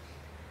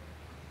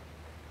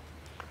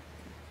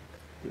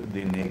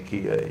 دی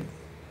نیکی آئی.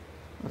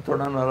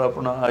 تھوڑا نال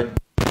اپنا آج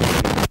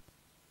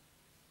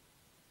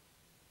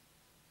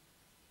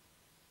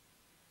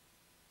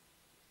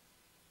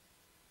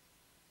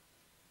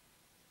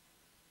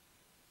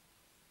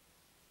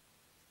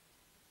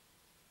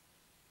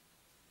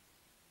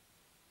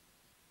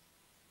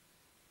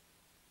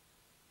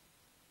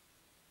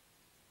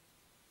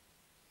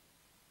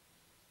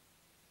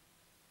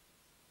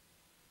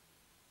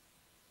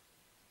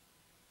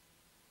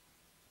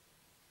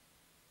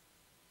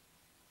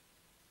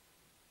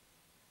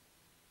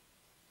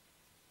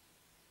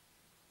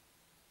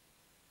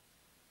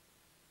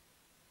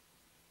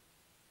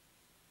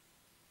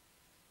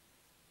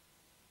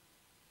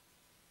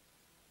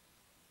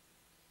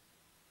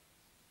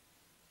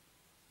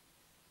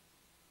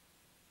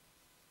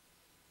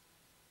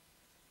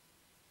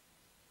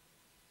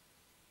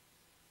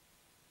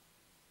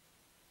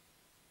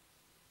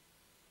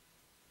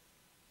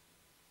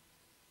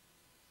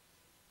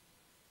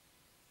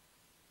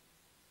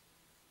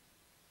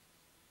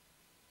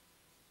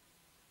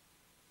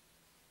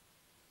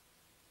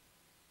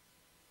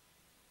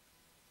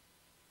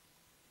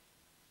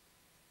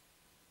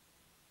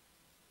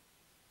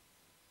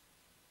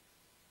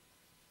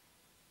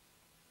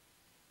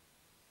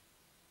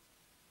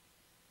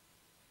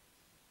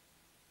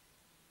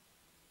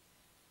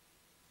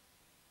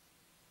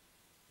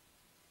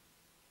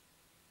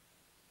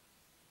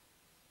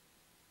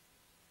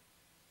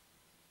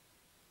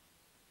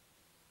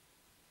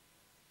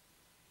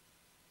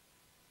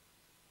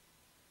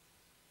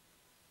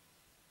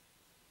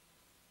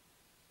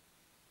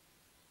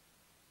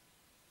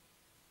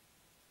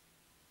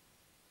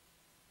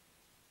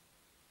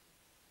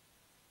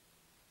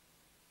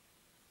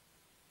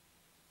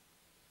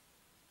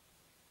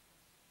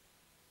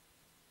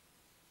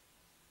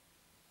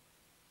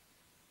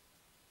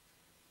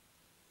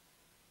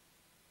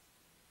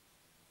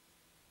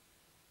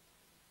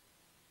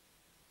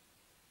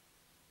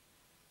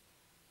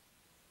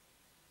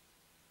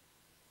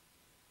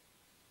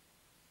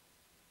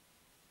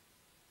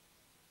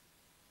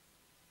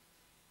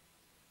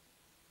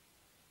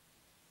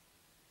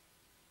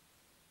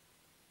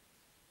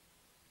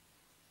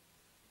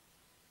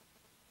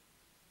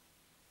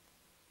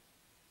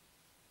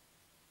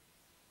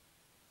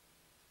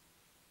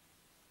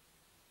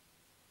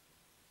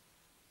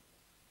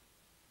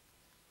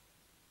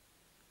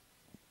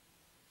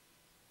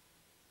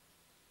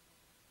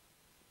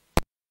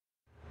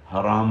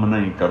حرام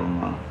نہیں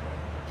کرنا،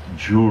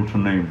 جھوٹ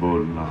نہیں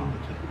بولنا،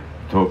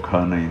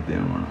 دھوکھا نہیں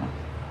دینا،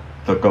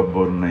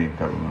 تکبر نہیں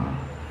کرنا،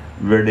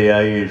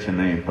 وڈیائی چ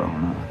نہیں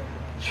پاؤنا،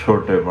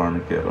 چھوٹے بن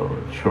کے رہو،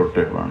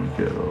 چھوٹے بن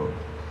کے رہو۔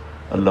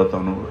 اللہ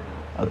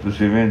تعالیٰ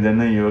تسی ویندے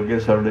نہیں ہو کہ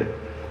ساڈے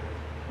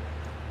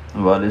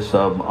والد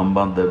صاحب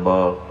امباں دے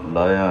باغ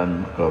لایا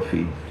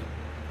کافی،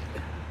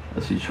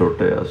 اسی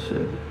چھوٹے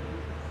آسے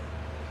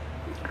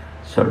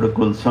ساڈے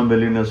کول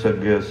سنبھلی نہ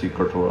سکے، اسی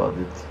کٹوا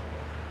دیتے۔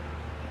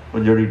 وہ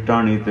جڑی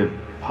ٹانی تے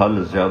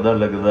پھل زیادہ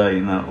لگدا ہے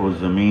نا، وہ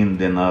زمین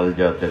دے نال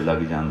جاتے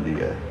لگ جاندی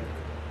ہے،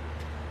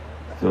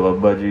 تو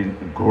ابا جی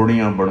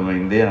گھوڑیاں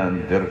بنوائندے ہیں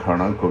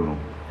درخانا کولوں،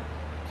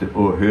 تے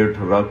وہ ہیٹھ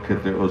رکھ کے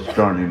تے اس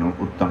ٹانی نو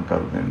اتاں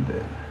کر دیندے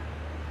ہیں۔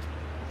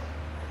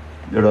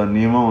 جڑا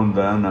نیواں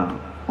ہوندا ہے نا،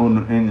 ان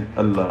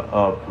اللہ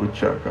آپ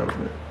اچھا کر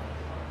دے۔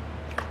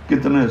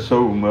 کتنے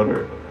سو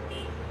مرے،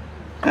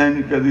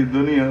 این کدی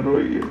دنیا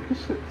روئی ہے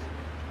کسے،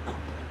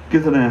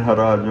 کتنے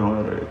حراج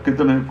مرے،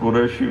 کتنے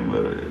قریشی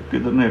مرے،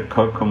 کتنے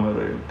کھک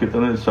مرے،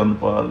 کتنے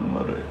سنپال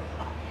مرے،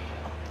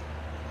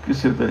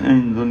 کسی تے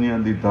این دنیا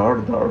دی دھاڑ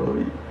دھاڑ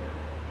ہوئی۔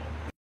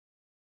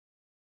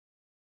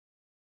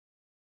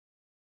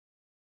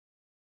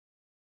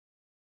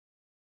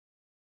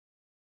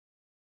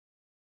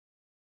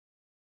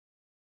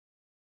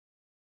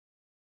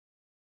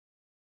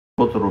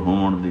 پتر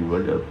ہون دی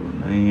وجہ تو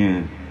نہیں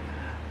ہے،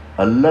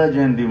 اللہ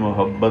جن دی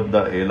محبت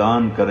دا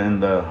اعلان کریں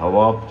دا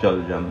ہوا چل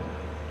جاندی،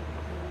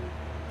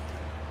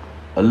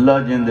 اللہ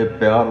جن دے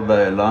پیار دا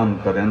اعلان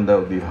کریں دا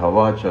دی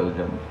ہوا چل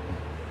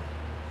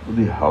جاندی،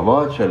 دی ہوا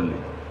چلی،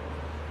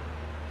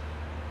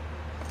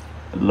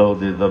 اللہ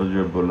دے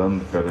درجے بلند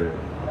کرے،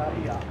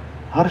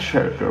 ہر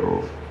شے کرو،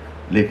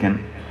 لیکن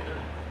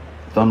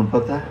تنوں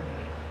پتہ ہے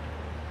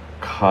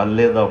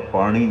کھالے دا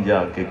پانی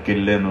جا کے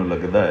کلے نو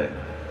لگدا ہے،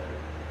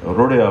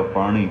 رڑیا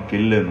پانی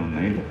کلے نو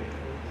نہیں لگدا۔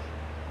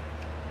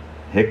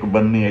 ایک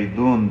بنی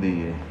ایدو ہوندی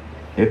ہے،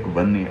 ایک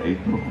بنی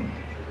ایدو ہوندی ہے،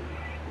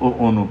 وہ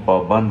انہوں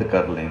پابند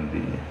کر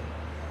لیندی ہے،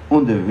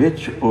 ان دے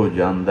وچ او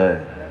جاندا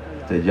ہے،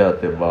 تے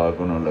جاتے باغ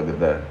انہوں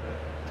لگدا ہے،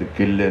 تے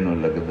کلے نو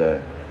لگدا ہے۔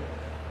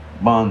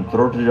 بان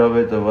ترٹ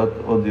جاوے تو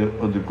او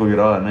دی کوئی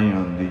راہ نہیں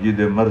ہوندی،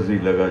 جدے مرضی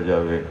لگا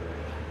جاوے۔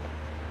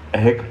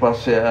 ایک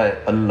پاسے آئے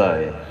اللہ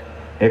ہے،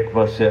 ایک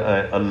پاسے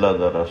آئے اللہ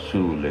دا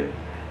رسول ہے،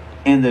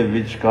 ان دے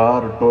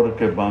وچکار ٹر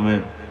کے باویں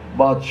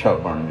بادشاہ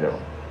بن جاؤ،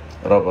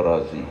 رب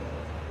راضی،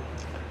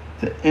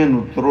 تے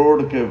انہوں تروڑ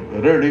کے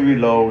ریڑی بھی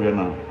لاؤ گے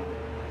نا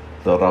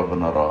تو رب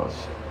ناراض۔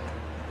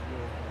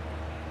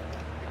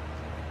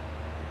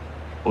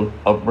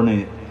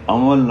 اپنی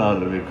عمل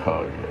نال وکھا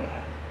گیا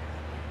ہے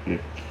کہ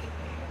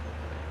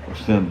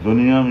اس نے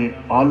دنیا میں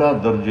اعلیٰ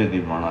درجے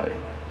دی بنائے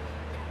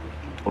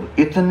اور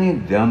اتنی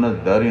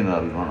دیانتداری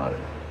نال بنائے۔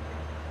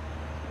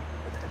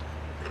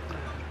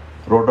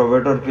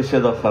 روٹاویٹر کسے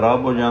دا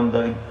خراب ہو جاندہ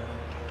ہے،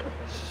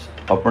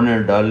 اپنے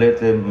ڈالے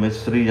تے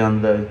مستری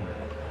جاندہ ہے،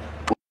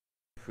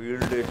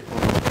 فیلڈ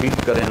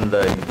ٹھیک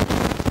کرندہ ہے،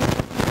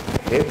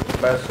 ایک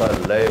پیسہ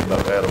لے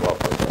بغیر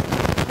واپس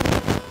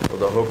آئے، تو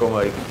دا حکم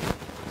آئی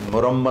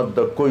مرمت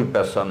دا کوئی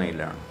پیسہ نہیں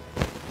لینا۔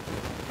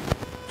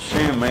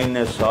 6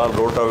 مہینے سال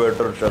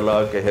روٹاویٹر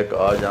چلا کے ایک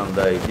آ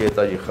جاندہ ہے، یہ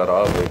تا جی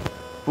خراب ہے،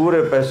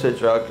 پورے پیسے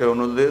چاہ کے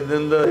انہوں دے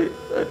دیندہ ہے،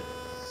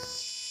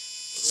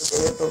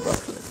 روٹاویٹر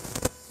رکھ لیں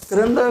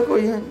کرندہ ہے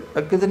کوئی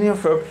ہے۔ کتنی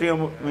فیکٹریاں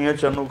میاں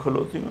چنو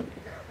کھلوتی ہیں۔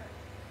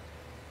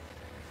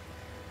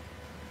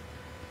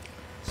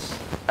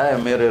 اے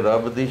میرے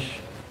رب دی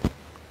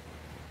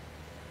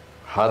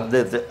حد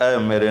دے تے اے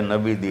میرے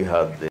نبی دی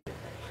حد دے،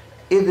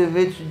 ادھے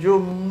وچ جو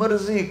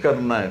مرضی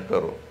کرنا ہے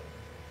کرو،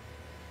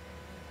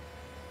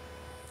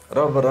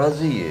 رب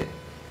راضی ہے،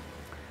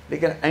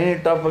 لیکن این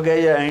ٹپ گئے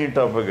یا این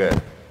ٹپ گئے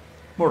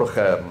مڑ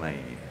خیر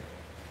نہیں ہے،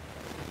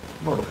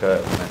 مڑ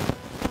خیر نہیں۔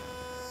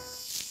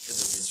 ادھے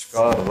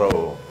وچکار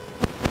رہو،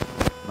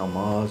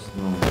 نماز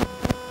نو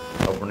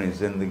اپنی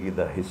زندگی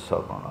دا حصہ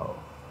بناؤ،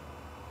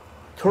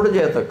 تھوڑا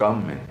جہا تا کام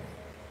میں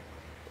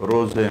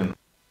روزے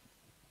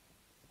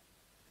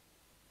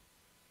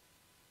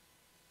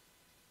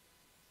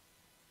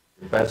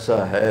پیسہ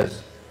ہے،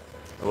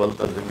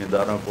 ولتا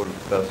زمینداروں کو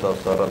پیسہ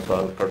سارا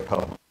سال کٹھا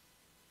ہو،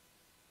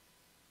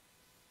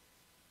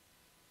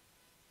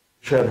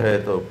 شر ہے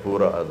تو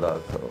پورا ادا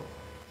کرو،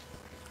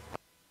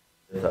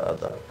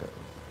 ادا کرو۔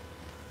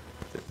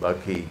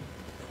 باقی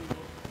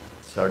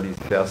ساڑی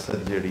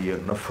سیاست جڑی ہے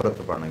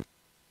نفرت بن گئی،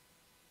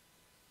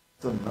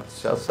 تو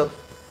سیاست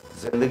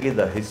زندگی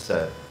دا حصہ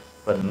ہے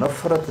پر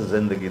نفرت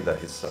زندگی دا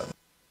حصہ ہے۔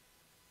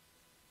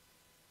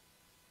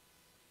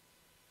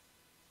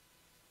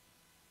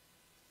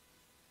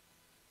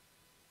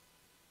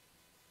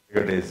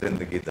 جڑے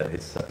زندگی دا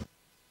حصہ ہے،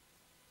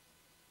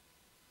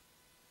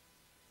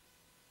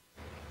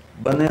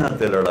 بنیاں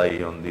تے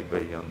لڑائی ہوندی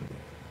پئی ہوندی،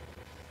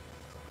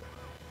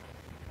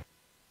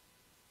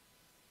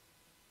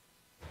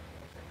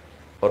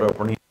 اور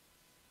اپنی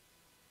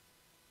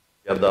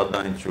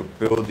جائیداداں چوں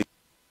پیو دی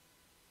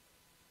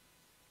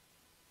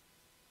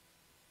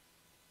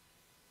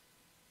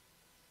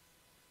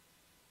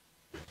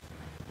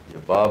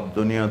باپ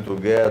دنیا تو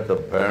گیا تو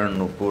بہن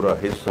نو پورا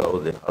حصہ وہ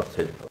ہاتھ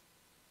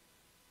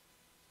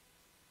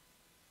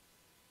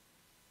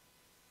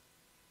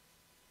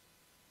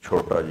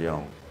چھوٹا جہا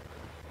ہوں،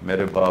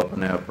 میرے باپ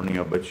نے اپنی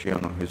بچیاں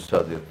نو حصہ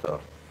دیتا،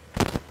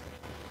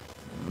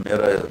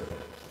 میرا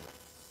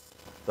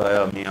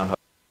تایا میاں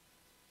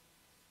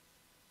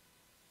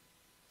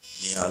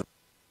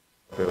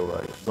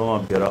دونوں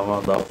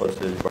براواں دا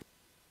آپس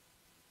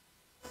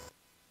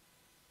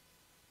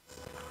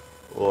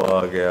وہ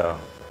آ گیا،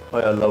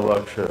 اے اللہ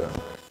بخش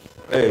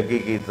اے کی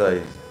کیتا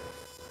ہے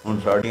ہن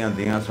ساڈیاں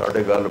دیاں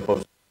ساڈے گل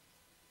پوچھ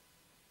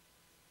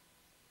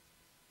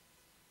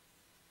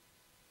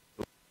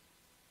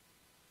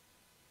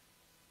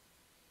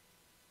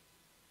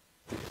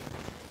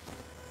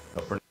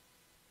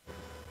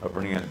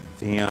اپنی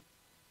دھیاں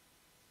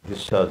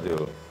حصہ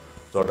دیو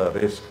تھوڑا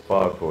رزق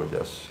پاک ہو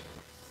جاس۔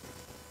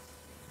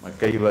 میں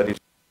کئی باری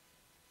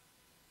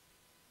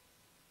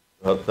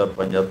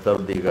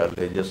 70-75 دی گل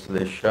ہے جس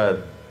لئے شاید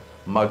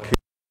مکھی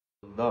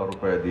 10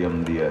 روپے دی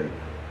آمدی آئی،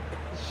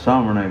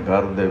 سامنے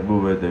گھر دے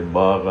بوئے دے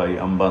باغ آئی،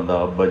 امباں دا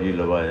ابا جی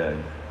لوایا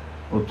آئی،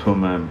 اتھوں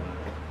میں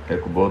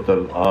ایک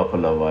بوتل آپ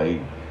لوائی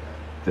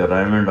تے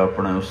ریمنڈ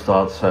اپنے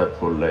استاد صاحب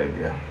کو لے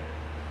گیا،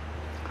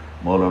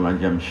 مولانا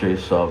جمشید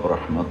صاحب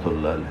رحمت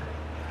اللہ علیہ۔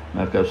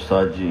 میں کہ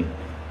استاد جی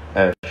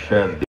اے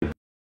شہر دی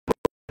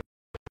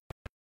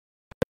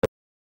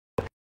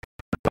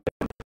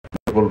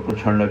بول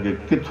پوچھن لگے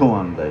کتھوں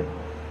آندا ہے؟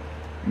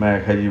 میں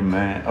کہا جی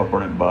میں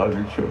اپنے باغ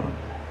چھوڑا،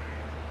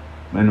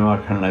 میں نے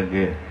آکھن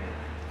لگے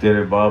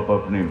تیرے باپ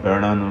اپنی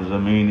بہناں نو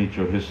زمین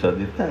چو حصہ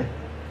دیتا ہے،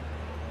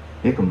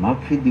 ایک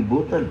مکھی دی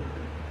بوتل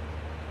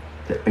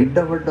تے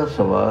ایڈا وڈا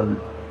سوال۔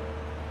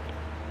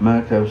 میں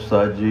کہ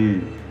استاد جی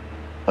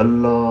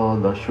اللہ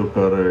دا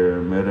شکر ہے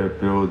میرے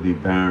پیو دی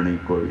بہن ہی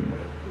کوئی نہ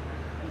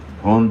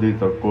ہوندی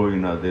تو کوئی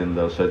نہ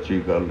دیندا، سچی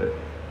گل ہے۔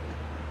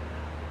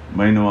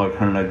 مینوں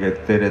آکھن لگے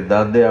تیرے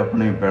دادے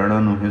اپنی بہناں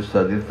نو حصہ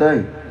دیتا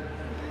ہے؟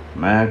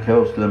 میں آکھیا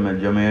اس لئے میں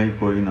جمعیا ہی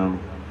کوئی نہ،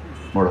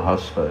 مڑ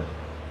ہس پائے،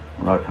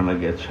 مڑ آکھن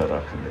لگے اچھا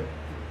رکھ لے۔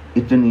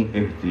 اتنی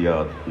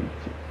احتیاط کی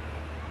تھی،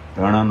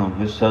 بہناں نو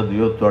حصہ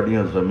دیو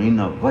تواڈیاں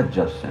زمیناں وج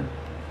جاسن،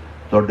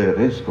 تواڈے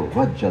رزق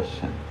وج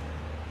جاسن،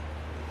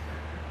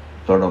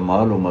 تواڈا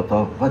مال و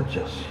متاع وج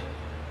جاسے،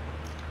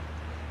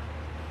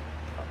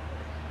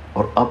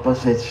 اور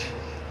آپس وچ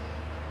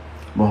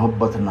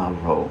محبت نال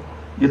رہو،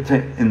 جتھے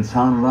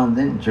انسان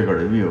رہندے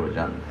جھگڑے بھی ہو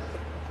جاندے۔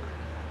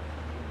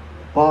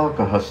 پاک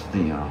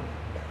ہستیاں،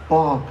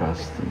 پاک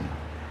ہستیاں،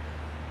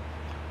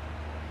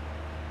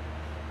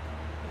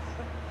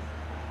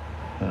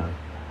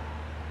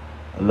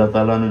 اللہ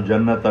تعالیٰ نے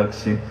جنت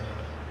آکسی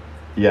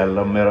یا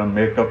اللہ میرا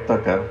میک اپ تا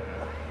کر،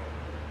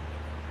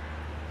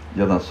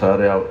 جدہ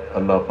سارے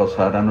اللہ پا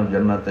سارے نو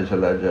جنت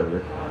چلا جاوے۔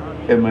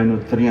 اے میں نو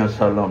 3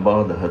 سالاں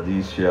بعد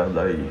حدیث یاد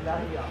آئی،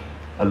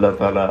 اللہ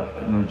تعالیٰ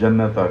نو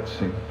جنت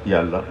آکسی یا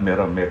اللہ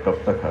میرا میک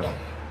اپ تا کر،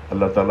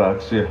 اللہ تعالیٰ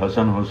آکسی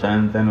حسن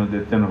حسین تینو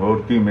دیتن ہور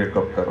کی میک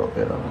اپ کرو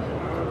تیرا۔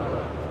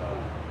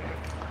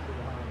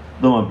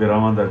 دونوں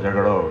براواں دا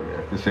جھگڑا ہو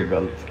گیا کسی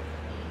گل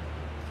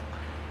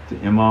تے،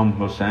 امام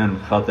حسین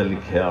خط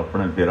لکھے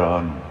اپنے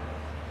بران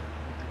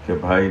کہ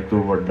بھائی تو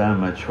وڈا ہے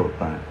میں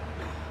چھوٹا ہے،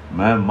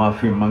 میں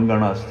معافی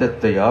منگن واسطے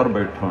تیار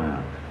بیٹھا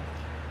ہوں،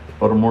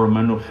 اور مڑ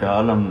مینوں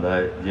خیال آندا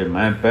ہے جے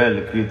میں پہل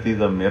کیتی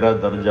تو میرا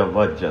درجہ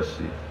وج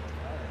جاسی،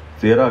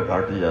 تیرا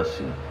گھٹ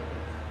جاسی،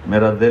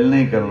 میرا دل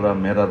نہیں کر رہا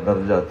میرا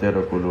درجہ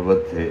تیرے کول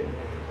ودھے،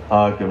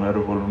 آ کے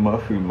میرے کول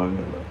معافی منگ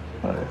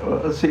لا۔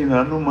 اسی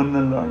نانو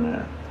منن لانا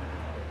ہے،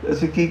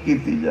 اسی کی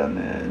کیتی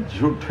جانے ہیں،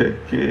 جھوٹے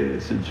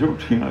کیس،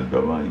 جھوٹیاں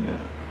گواہیاں۔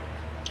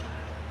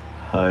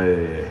 ہائے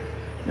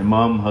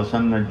امام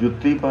حسن نے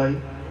جتی پائی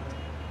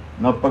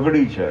نہ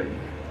پگڑی چاہی،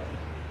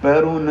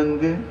 پیروں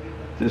ننگے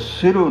تے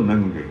سروں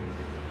ننگے،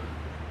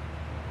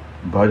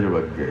 بھج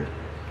بگے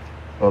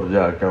اور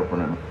جا کے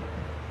اپنے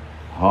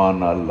ہاں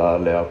نال لا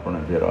لیا اپنے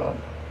برال۔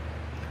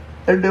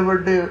 ایڈے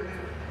وڈے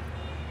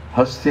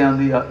ہستیاں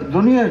دی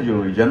دنیا جو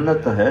ہوئی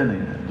جنت ہے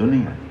نہیں ہے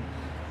دنیا،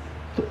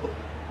 تو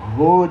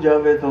ہو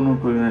جاوے تو انہوں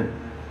کوئی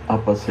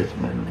آپس سے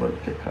میں بل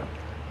کے کھا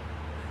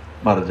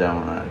مر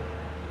جاؤنا ہے،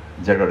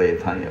 جھگڑے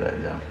تھا ہی رہ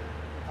جاؤں۔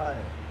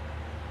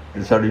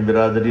 ساڑی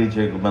برادری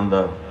ایک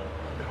بندہ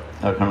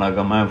آکھن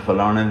لگا میں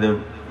فلانے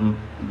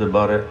دے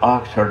بارے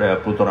آکھ چھڑیا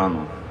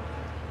پترانوں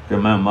کہ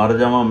میں مر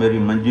جاواں میری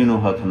منجی نو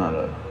ہاتھ نہ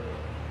لائے،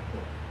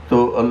 تو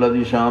اللہ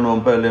دی شان ہوں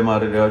پہلے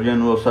مار گیا،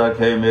 جنہوں اس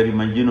آکھے میری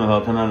منجی نو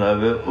ہاتھ نہ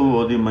لائے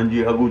وہ دی منجی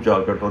اگو چاہ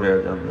کے ٹریا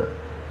جاندہ ہے۔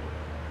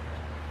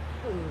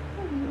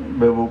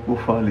 بے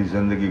وقوف والی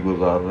زندگی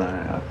گزار رہے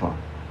ہیں آپ۔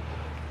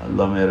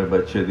 اللہ میرے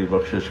بچے دی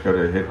بخشش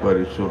کرے، ایک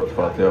باری سورۃ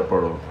فاتحہ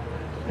پڑھو،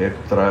 ایک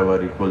 3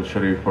 باری کل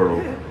شریف پڑھو،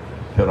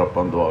 پھر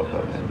اپن دعا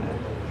کر لیں۔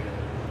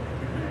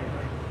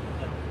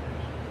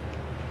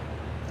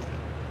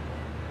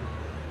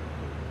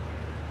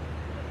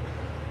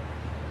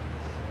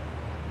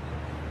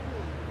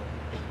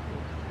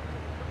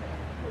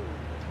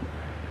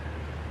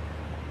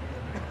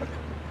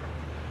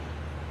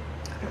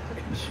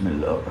 بسم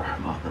اللہ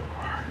الرحمن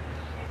الرحیم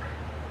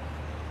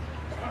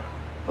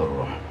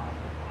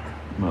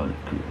الرحمن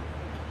مالک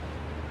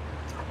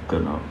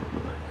نعبد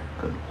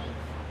وإياك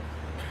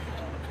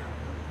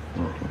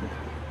نستعين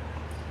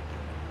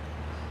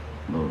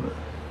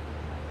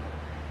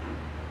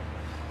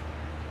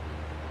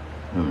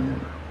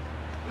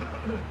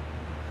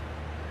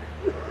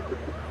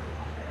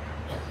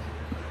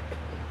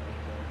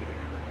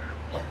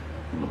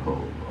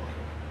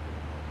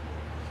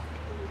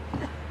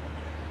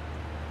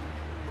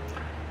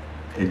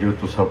یہ جو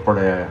تسا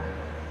پڑھیا ہے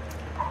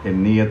یہ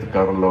نیت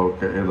کر لو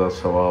کہ یہ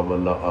ثواب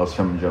اللہ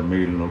آسم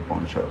جمیل نو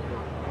پہنچا دے،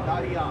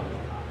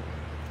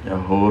 یا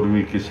ہور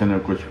بھی کسی نے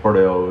کچھ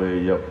پڑھیا ہوئے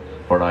یا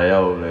پڑھایا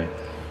ہوئے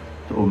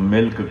تو وہ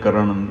ملک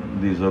کرن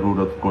دی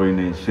ضرورت کوئی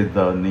نہیں،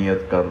 سیدھا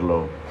نیت کر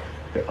لو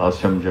کہ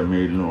آسم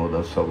جمیل نو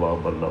دا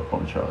ثواب اللہ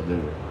پہنچا دے۔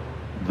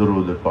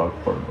 درود پاک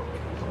پڑھ لو۔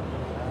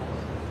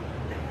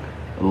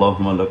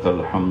 اللہم لک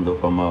الحمد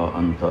کما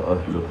انت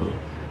اہلہ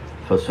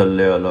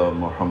فصلی علی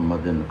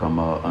محمد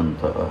کما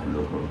انت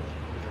اہلہ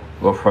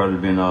وفعل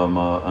بنا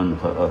ما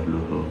انت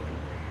اہلہ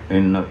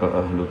انک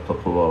اہل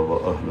التقوی و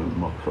اہل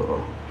المغفرہ۔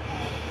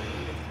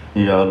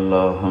 یا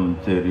اللہ ہم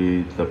تیری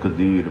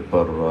تقدیر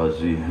پر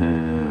راضی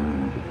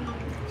ہیں،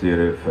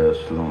 تیرے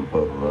فیصلوں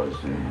پر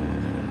راضی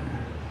ہیں،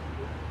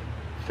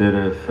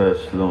 تیرے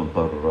فیصلوں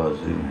پر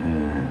راضی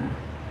ہیں،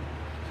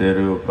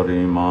 تیرے اوپر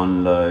ایمان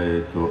لائے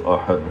تو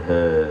احد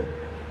ہے،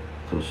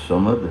 تو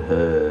صمد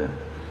ہے،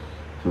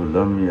 تو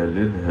لم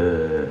یلد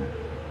ہے،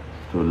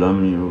 تو لم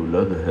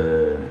یولد ہے،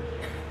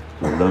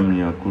 تو لم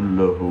یکن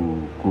لہ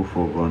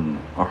کفوا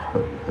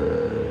احد ہے۔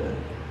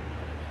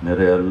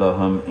 میرے اللہ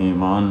ہم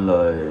ایمان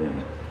لائے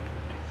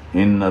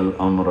ان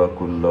الامر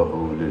کلہ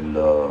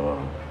للہ،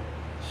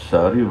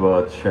 ساری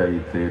بادشاہی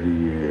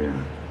تیری ہے،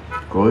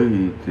 کوئی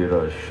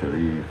تیرا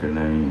شریک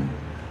نہیں،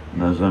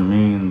 نہ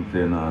زمین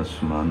تے نہ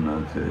آسمان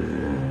تے۔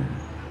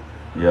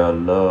 یا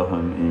اللہ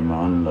ہم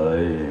ایمان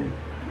لائے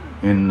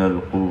ان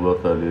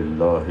القوت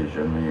للہ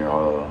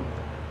جمیعا،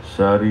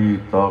 ساری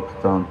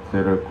طاقتاں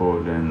تیرے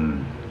کول ہیں،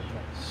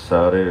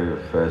 سارے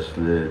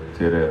فیصلے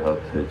تیرے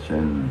ہاتھ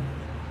چن،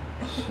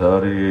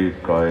 ساری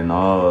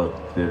کائنات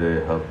تیرے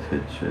ہاتھ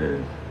چے۔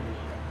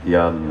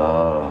 یا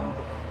اللہ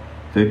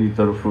تیری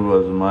طرف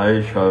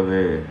آزمائش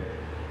آوے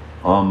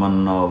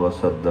آمنا و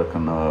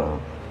صدقنا،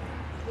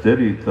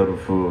 تیری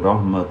طرف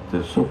رحمت تے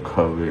سکھ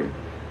آوے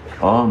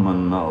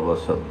آمنا و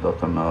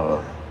صدقنا۔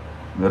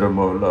 میرے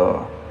مولا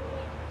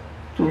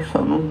تو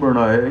سانو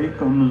بنایا ہی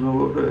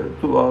کمزور ہے،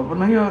 تو آپ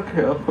نہیں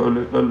آکھیا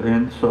خلق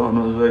الانسان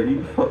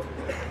ضعیفا،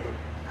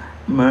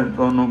 میں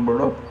تانوں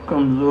بڑا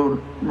کمزور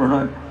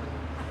بنایا۔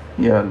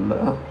 یا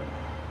اللہ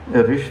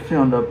یہ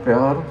رشتیاں دا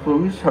پیار تو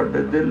ہی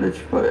ساڈے دل وچ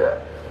پایا،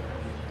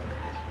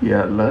 یا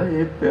اللہ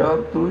یہ پیار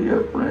تو ہی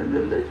اپنے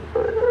دل وچ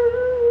پایا،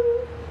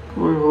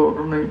 کوئی اور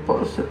نہیں پا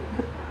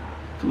سکتا۔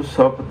 تو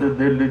سپ دے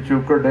دل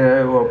چوں کڈیا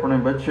ہے وہ اپنے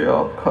بچے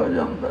آپ کھا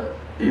جاندا ہے۔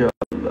 یا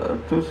اللہ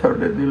تو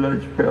ساڈے دل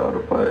وچ پیار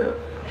پایا،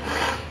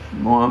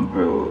 ماں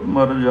پیو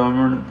مر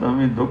جاون تاں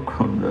وی دکھ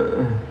ہوندا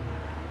ہے،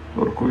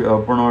 اور کوئی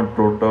اپنا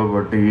ٹوٹا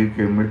وٹی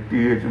کے مٹی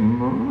وچ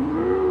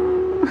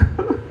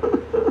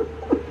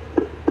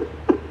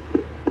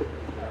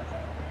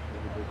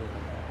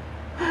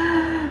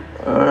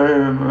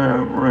میں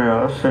اپنے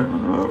آسم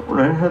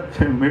اپنے ہاتھ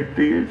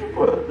مٹی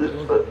پا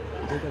دیتا،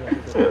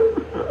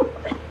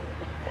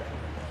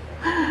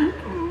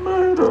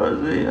 میں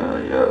راضی ہوں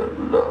یا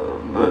اللہ،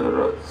 میں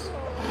راضی۔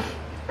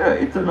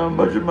 اتنا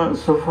مجمع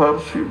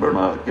سفارشی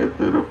بنا کے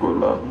تیرے کو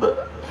لاندا،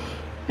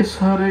 یہ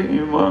سارے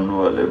ایمان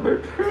والے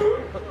بیٹھے،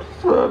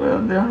 سارے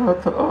اندے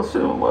ہاتھ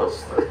آسم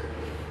واسطے،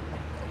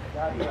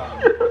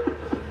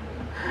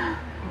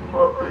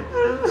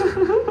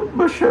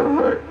 بشر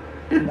ہے،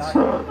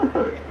 انسان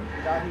ہے،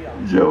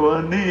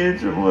 جوانی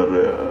چ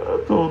مریا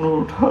تو انہوں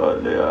اٹھا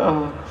لیا،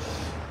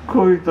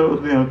 کوئی تو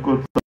دیاں کو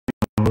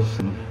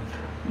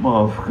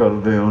معاف کر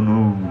دے،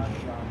 انہوں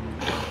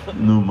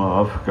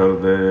معاف کر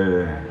دے۔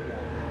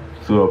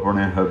 تو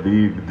اپنے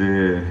حبیب دے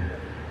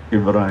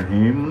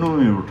ابراہیم نو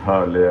ہی اٹھا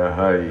لیا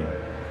ہے،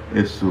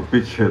 اس تو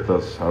پیچھے تو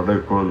ساڑھے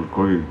کول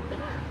کوئی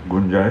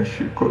گنجائش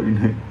کوئی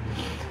نہیں۔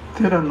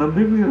 تیرا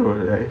نبی بھی رو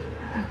جائے،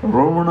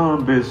 رومنا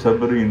بے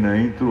صبری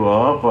نہیں، تو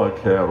آپ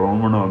آکھیا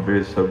رومنا بے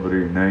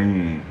صبری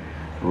نہیں،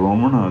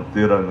 رومنا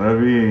تیرا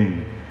نبی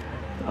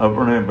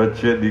اپنے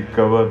بچے دی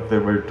قبر تے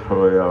بیٹھا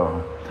ہویا،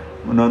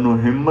 انہوں نے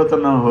ہمت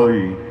نہ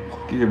ہوئی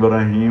کہ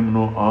ابراہیم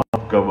نو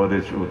آپ قبر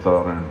وچ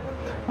اتارن،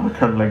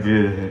 آکھن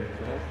لگے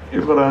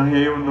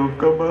ابراہیم نو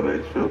قبر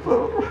وچ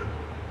اتار۔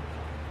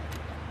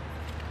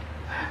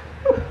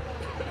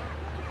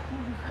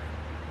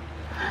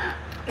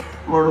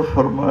 اور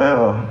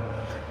فرمایا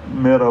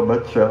میرا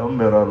بچہ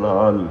میرا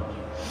لال،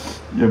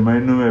 جے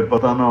مینوں یہ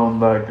پتہ نہ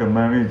ہوندا کہ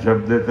میں بھی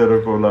جبدے تیرے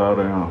کول آ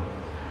رہا ہوں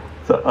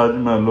تو اج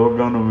میں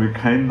لوگاں نوں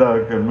وکھائندا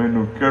کہ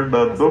مینوں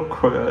کیڑا دکھ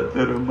ہویا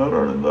تیرے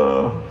مرن دا۔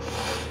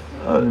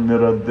 اج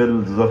میرا دل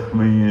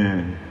زخمی ہے،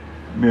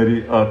 میری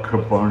آنکھ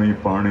پانی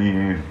پانی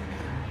ہے،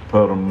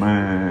 پر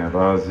میں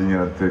راضی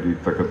ہوں تیری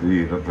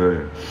تقدیر تے۔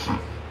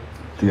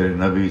 تیرے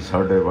نبی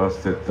ساڈے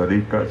واسطے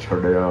طریقہ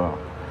چھڑیا،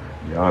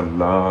 یا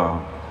اللہ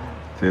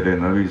تیرے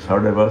نبی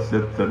ساڈے واسطے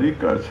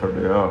طریقہ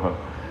چھڑیا،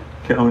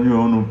 کیوں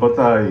جو انہوں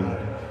پتہ ہی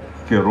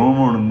کہ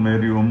رومن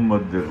میری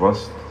امت دے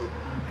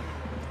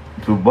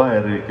وسط تو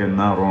باہر ہے کہ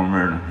نہ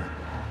رومن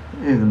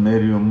یہ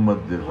میری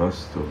امت دے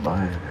وسط تو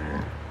باہر ہے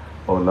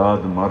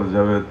اولاد مر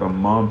جاوے تو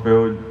ماں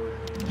پیو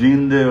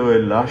جیندے ہوئے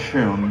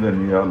لاشیں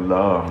ہوندن یا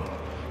اللہ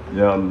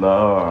یا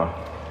اللہ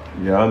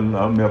یا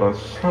اللہ میرا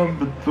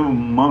سب تو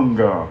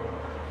مانگا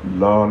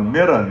لال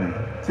میرا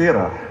نہیں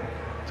تیرا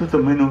ہے تو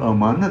مینو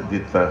امانت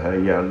دیتا ہے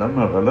یا اللہ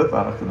میں غلط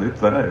آنکھ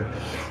دیتا ہے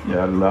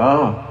یا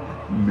اللہ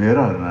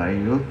میرا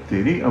نہیں وہ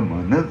تیری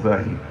امانت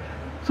آئی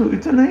تو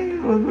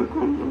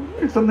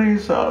اتنا ہی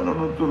سال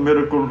انہوں تو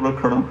میرے کو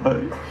رکھنا ہے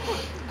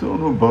تو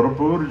انہوں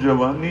بھرپور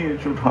جوانی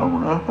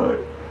چٹھاونا ہے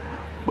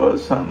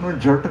بس سانو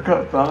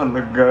جھٹکا تاں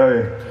لگا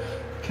ہے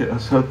کہ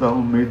اسا تاں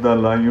امیدہ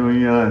لائیوں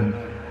ہی آئیں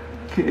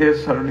کہ اے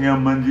سڑیاں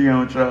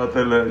منجیاں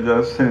چاہتے لے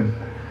جاسن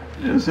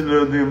جس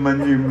لئے دی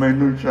منجی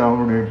مینو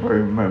چاہنے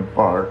کوئی میں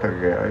پاٹ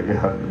گیا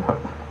یا اللہ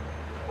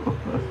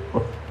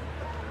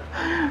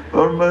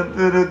اور میں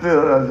تیرے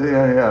راضی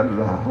ہوں یا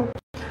اللہ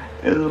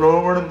اس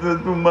رومن تے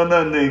تو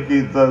منع نہیں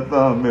کیتا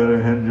تا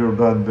میرے ہنجو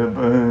ڈانتے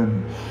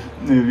بہن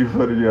میری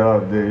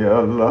فریاد ہے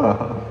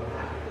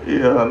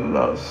یا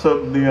اللہ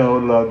سب دیاں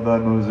اولاداں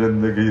نو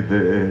زندگی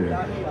دے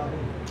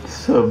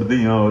سب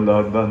دیاں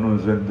اولاداں نو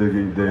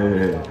زندگی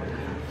دے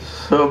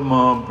سب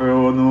ماں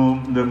پیو نو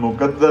دے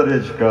مقدر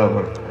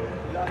اچکار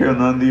کہ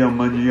انہاں دیاں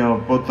منجیاں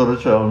پتر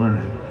چاہن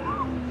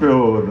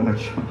پیو نہ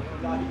چاہن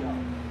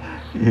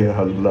یا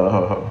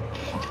اللہ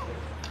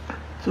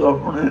تو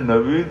اپنے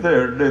نبی تے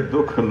اڈے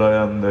دکھ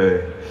لائن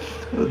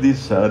دے دی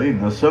ساری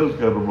نسل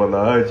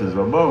کربلا چ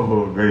ذبح ہو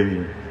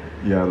گئی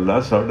یا اللہ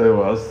ساڑھے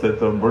واسطے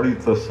تو بڑی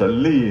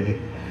تسلی ہے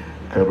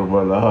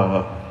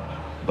کربلا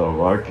دا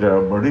واقعہ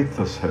بڑی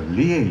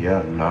تسلی ہے یا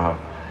اللہ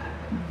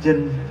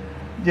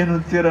جنہوں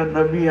تیرا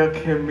نبی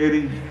آکھے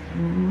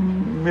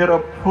میرا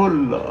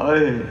پھول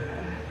آئے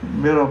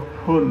میرا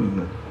پھول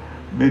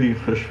میری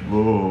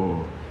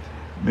خوشبو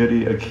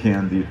میری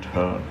اکھیاں دی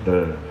ٹھاڈ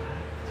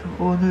تو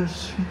انہیں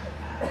سے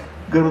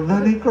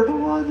گردن ہی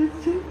کٹوا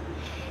دیتی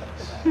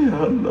یا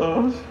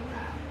اللہ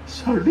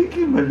ساڑھی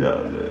کی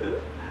مجال ہے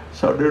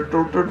ساڑھے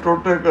ٹوٹے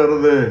ٹوٹے کر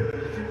دے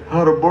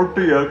ہر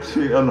بوٹی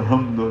اکسی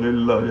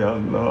الحمدللہ یا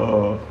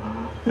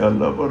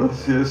اللہ پر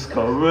اسی اس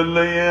قابل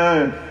نہیں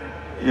ہے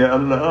یا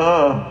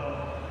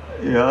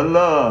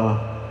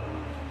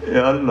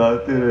اللہ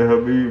تیرے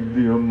حبیب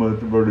دی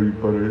امت بڑی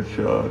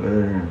پریشان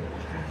ہے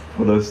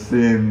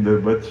فلسطین دے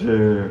بچے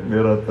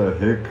میرا تا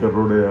ہیک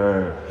رڑیا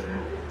ہے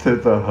تھے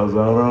تا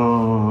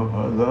ہزاراں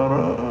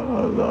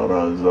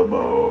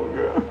ذبح ہو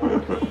گیا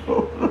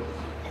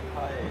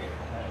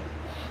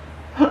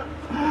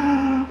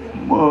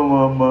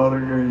ماما مر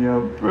گئیاں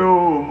پیو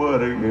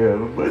مر گیا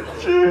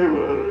بچے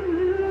مر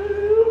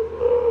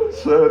گئے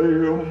ساری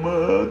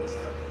امت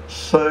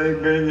سائے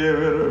گئی ہے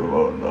میرے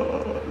مولا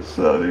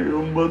ساری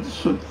امت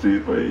ستی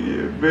پئی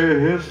ہے بے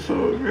حس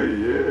ہو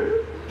گئی ہے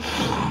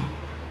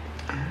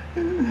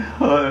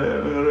آئے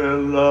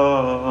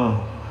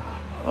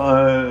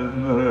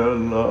میرے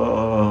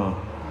اللہ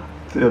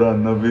تیرا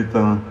نبی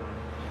تاں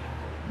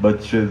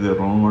بچے دے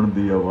رومن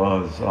دی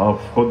آواز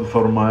آپ خود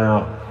فرمایا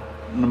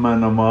میں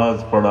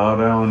نماز پڑھا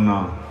رہا ہوں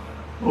نا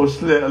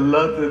اس لئے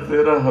اللہ تے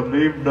تیرا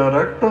حبیب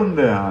ڈائریکٹ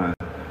ہوندے ہیں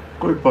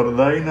کوئی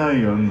پردہ ہی نہ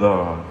ہی ہوندہ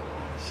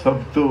سب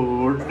تو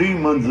اڈی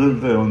منزل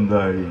تے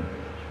ہوندہ ہی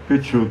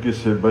پچھو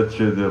کسے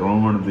بچے دے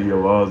رومن دی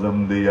آواز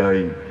امدی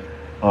آئی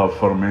آپ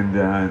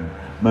فرمیندے ہیں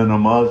میں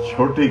نماز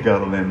چھوٹی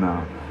کر لینا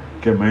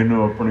کہ میں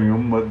نے اپنی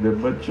امت دے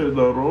بچے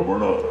دا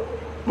رومنا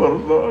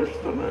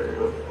برداشت نہیں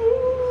ہوتا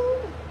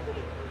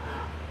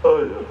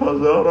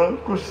ہزارہ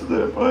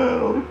کشتے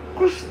پیر اور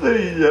کشتے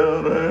ہی جا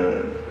رہے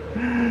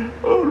ہیں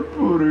اور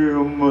پوری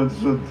امت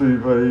ستی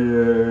پئی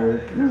ہے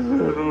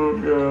کسی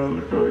روگال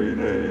کوئی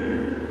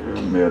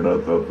نہیں میرا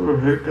تو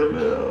ہک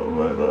لیا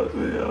میرا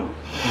دیا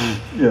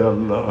یا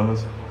اللہ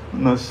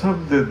نہ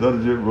سب دے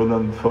درجے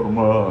بلند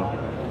فرما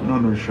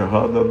انہوں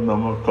شہادت نہ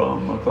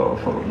مقام عطا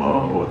فرما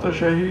وہ تو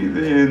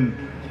شہیدین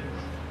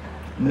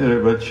میرے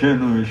بچے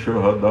نو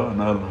شہداء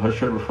نال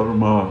حشر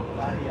فرما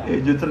یہ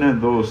جتنے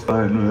دوست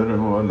آئے میرے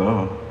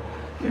مولا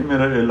یہ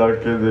میرے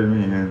علاقے دے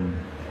بھی ہیں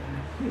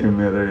یہ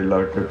میرے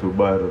علاقے تو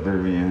باہر دے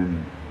بھی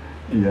ہیں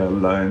یا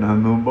اللہ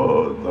انہوں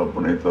بہت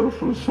اپنی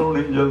طرف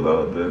سونی جزا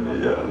دے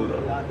دی یا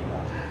اللہ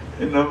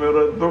انہوں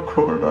میرا دکھ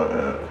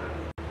بڑھایا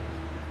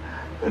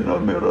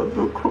انہوں میرا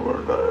دکھ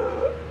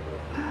بڑھایا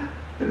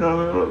انہوں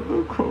میرا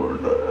دکھ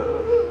بڑھایا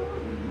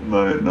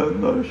میں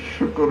انہوں دا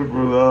شکر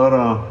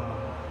گزاراں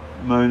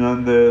میں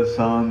انہوں دے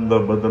احسان دا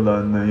بدلہ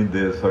نہیں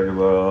دے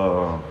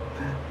سکتا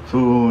تو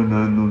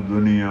انہوں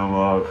دنیا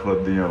و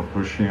آخرت دیاں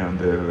خوشیاں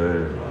دے دے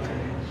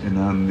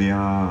انہوں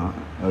دیاں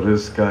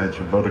رزقاں اچ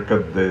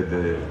برکت دے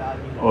دے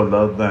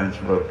اولاداں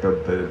اچ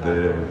برکت دے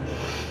دے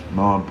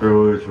ماں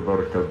پیو اچ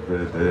برکت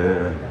دے دے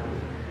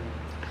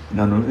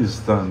انہوں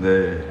عزتاں دے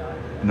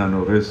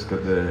انہوں رزق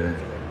دے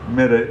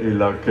میرے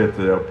علاقے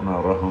تے اپنا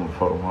رحم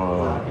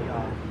فرما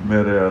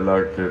میرے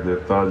علاقے دے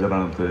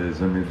تاجراں تے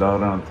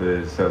زمینداراں تے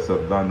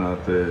سیاستداناں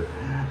تے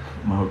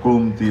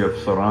حکومتی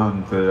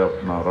افسران تے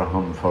اپنا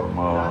رحم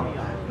فرما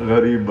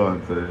غریباں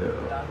تے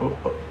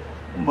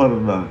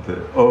مرداں تے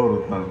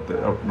عورتاں تے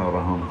اپنا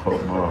رحم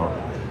فرما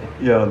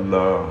یا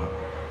اللہ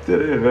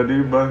تیرے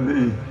غریباں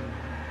دی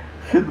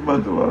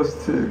خدمت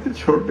واسطے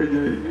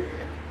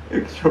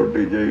ایک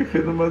چھوٹی جہی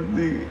خدمت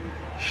دی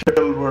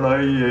شکل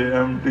بنائی ہے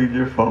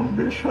MTJ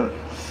فاؤنڈیشن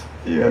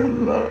یا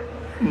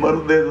اللہ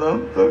مرد دم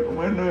تک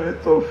میں نے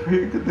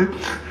توفیق دی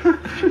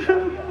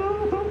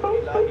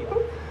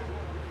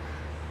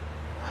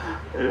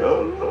یا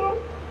اللہ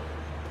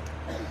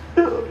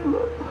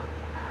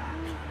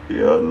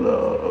یا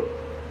اللہ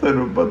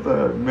تیرے پتہ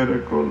ہے میرے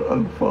کول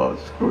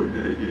الفاظ کوئی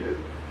نہیں ہے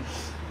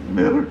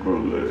میرے کو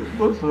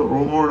بس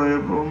رونے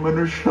کو میں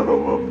نے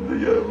شرم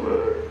دیا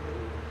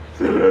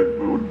تیرے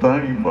کو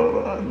دائیں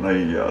بارا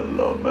نہیں یا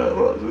اللہ میں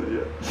راضی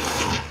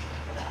ہوں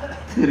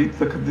تیری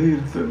تقدیر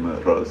سے میں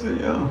راضی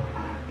ہوں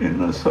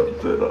ان سب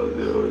سے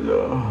راضی ہو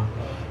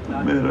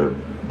جا میرے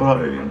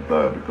بھائی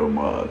طارق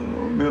جمال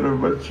نو میرے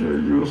بچے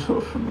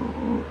یوسف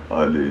نو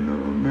علی نو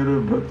میرے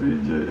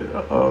بھتیجے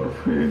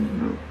عارفین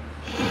نو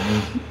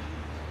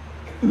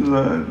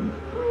زین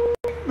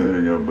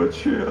میری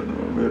بچیاں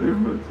نو میری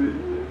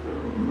بھتیجے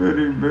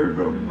میری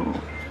بیگم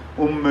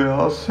نو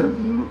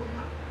عاصم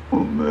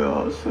نو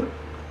عاصم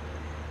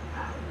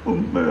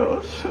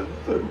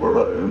تے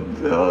بڑا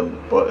امتحان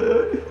پایا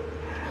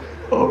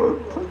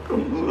عورت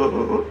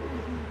کمزور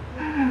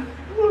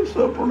بس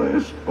اپنے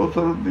اس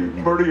پتر دی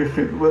بڑی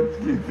خدمت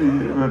کی تھی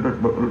میرے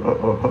مولا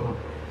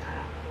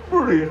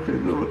بڑی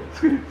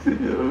خدمت کی تھی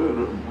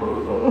میرے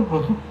مولا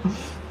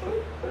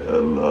اے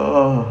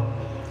اللہ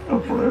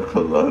اپنے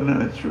خزانے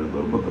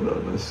چودہ بدلہ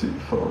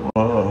نصیب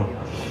فرما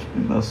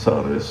ان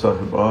سارے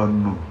صاحبان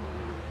نو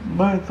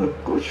میں تو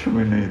کچھ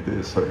بھی نہیں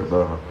دے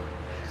سکتا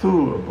تو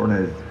اپنے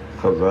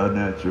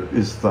خزانے چو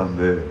عزتاں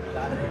دے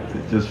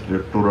جس لئے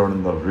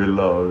ٹرن دا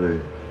ویلا ہوئے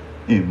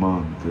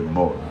ایمان تے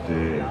موت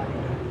دے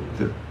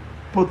تے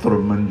پتر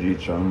منجی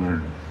چاہن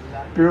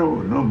پیو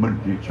نہ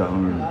منجی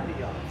چاہن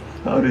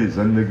ساری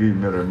زندگی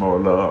میرے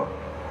مولا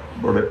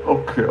بڑے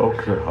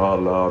اوکھے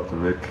حالات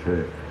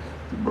ویکھے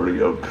بڑی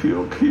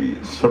اوکھی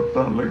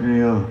سٹاں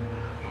لگیاں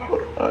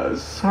اور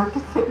سٹ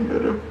تو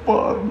میرے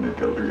پار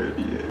نکل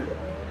گئی ہے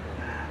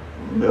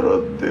میرا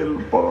دل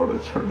پاڑ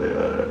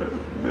چھڑیا ہے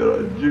میرا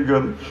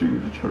جگر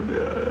چیر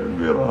چھڑیا ہے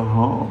میرا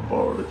ہاں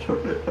پاڑ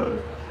چھڑیا ہے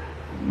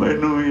میں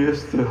نو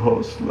اس تے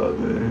حوصلہ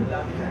دے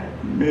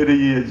میری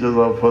یہ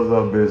جزا فضا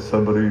بے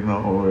صبری نہ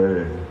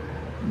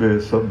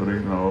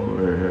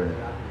ہوئے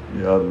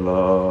یا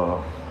اللہ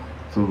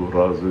تو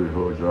راضی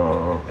ہو جا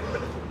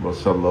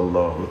وصلی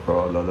اللہ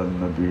تعالی علی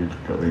النبی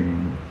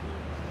الکریم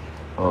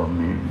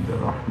آمین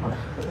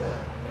برحمت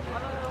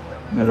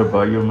میرے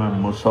بھائیوں میں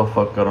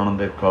مصافحہ کرن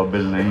دے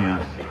قابل نہیں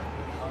ہیں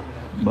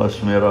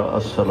بس میرا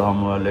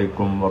السلام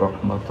علیکم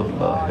ورحمت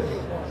اللہ ہے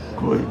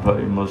کوئی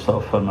بھائی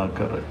مصافحہ نہ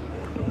کرے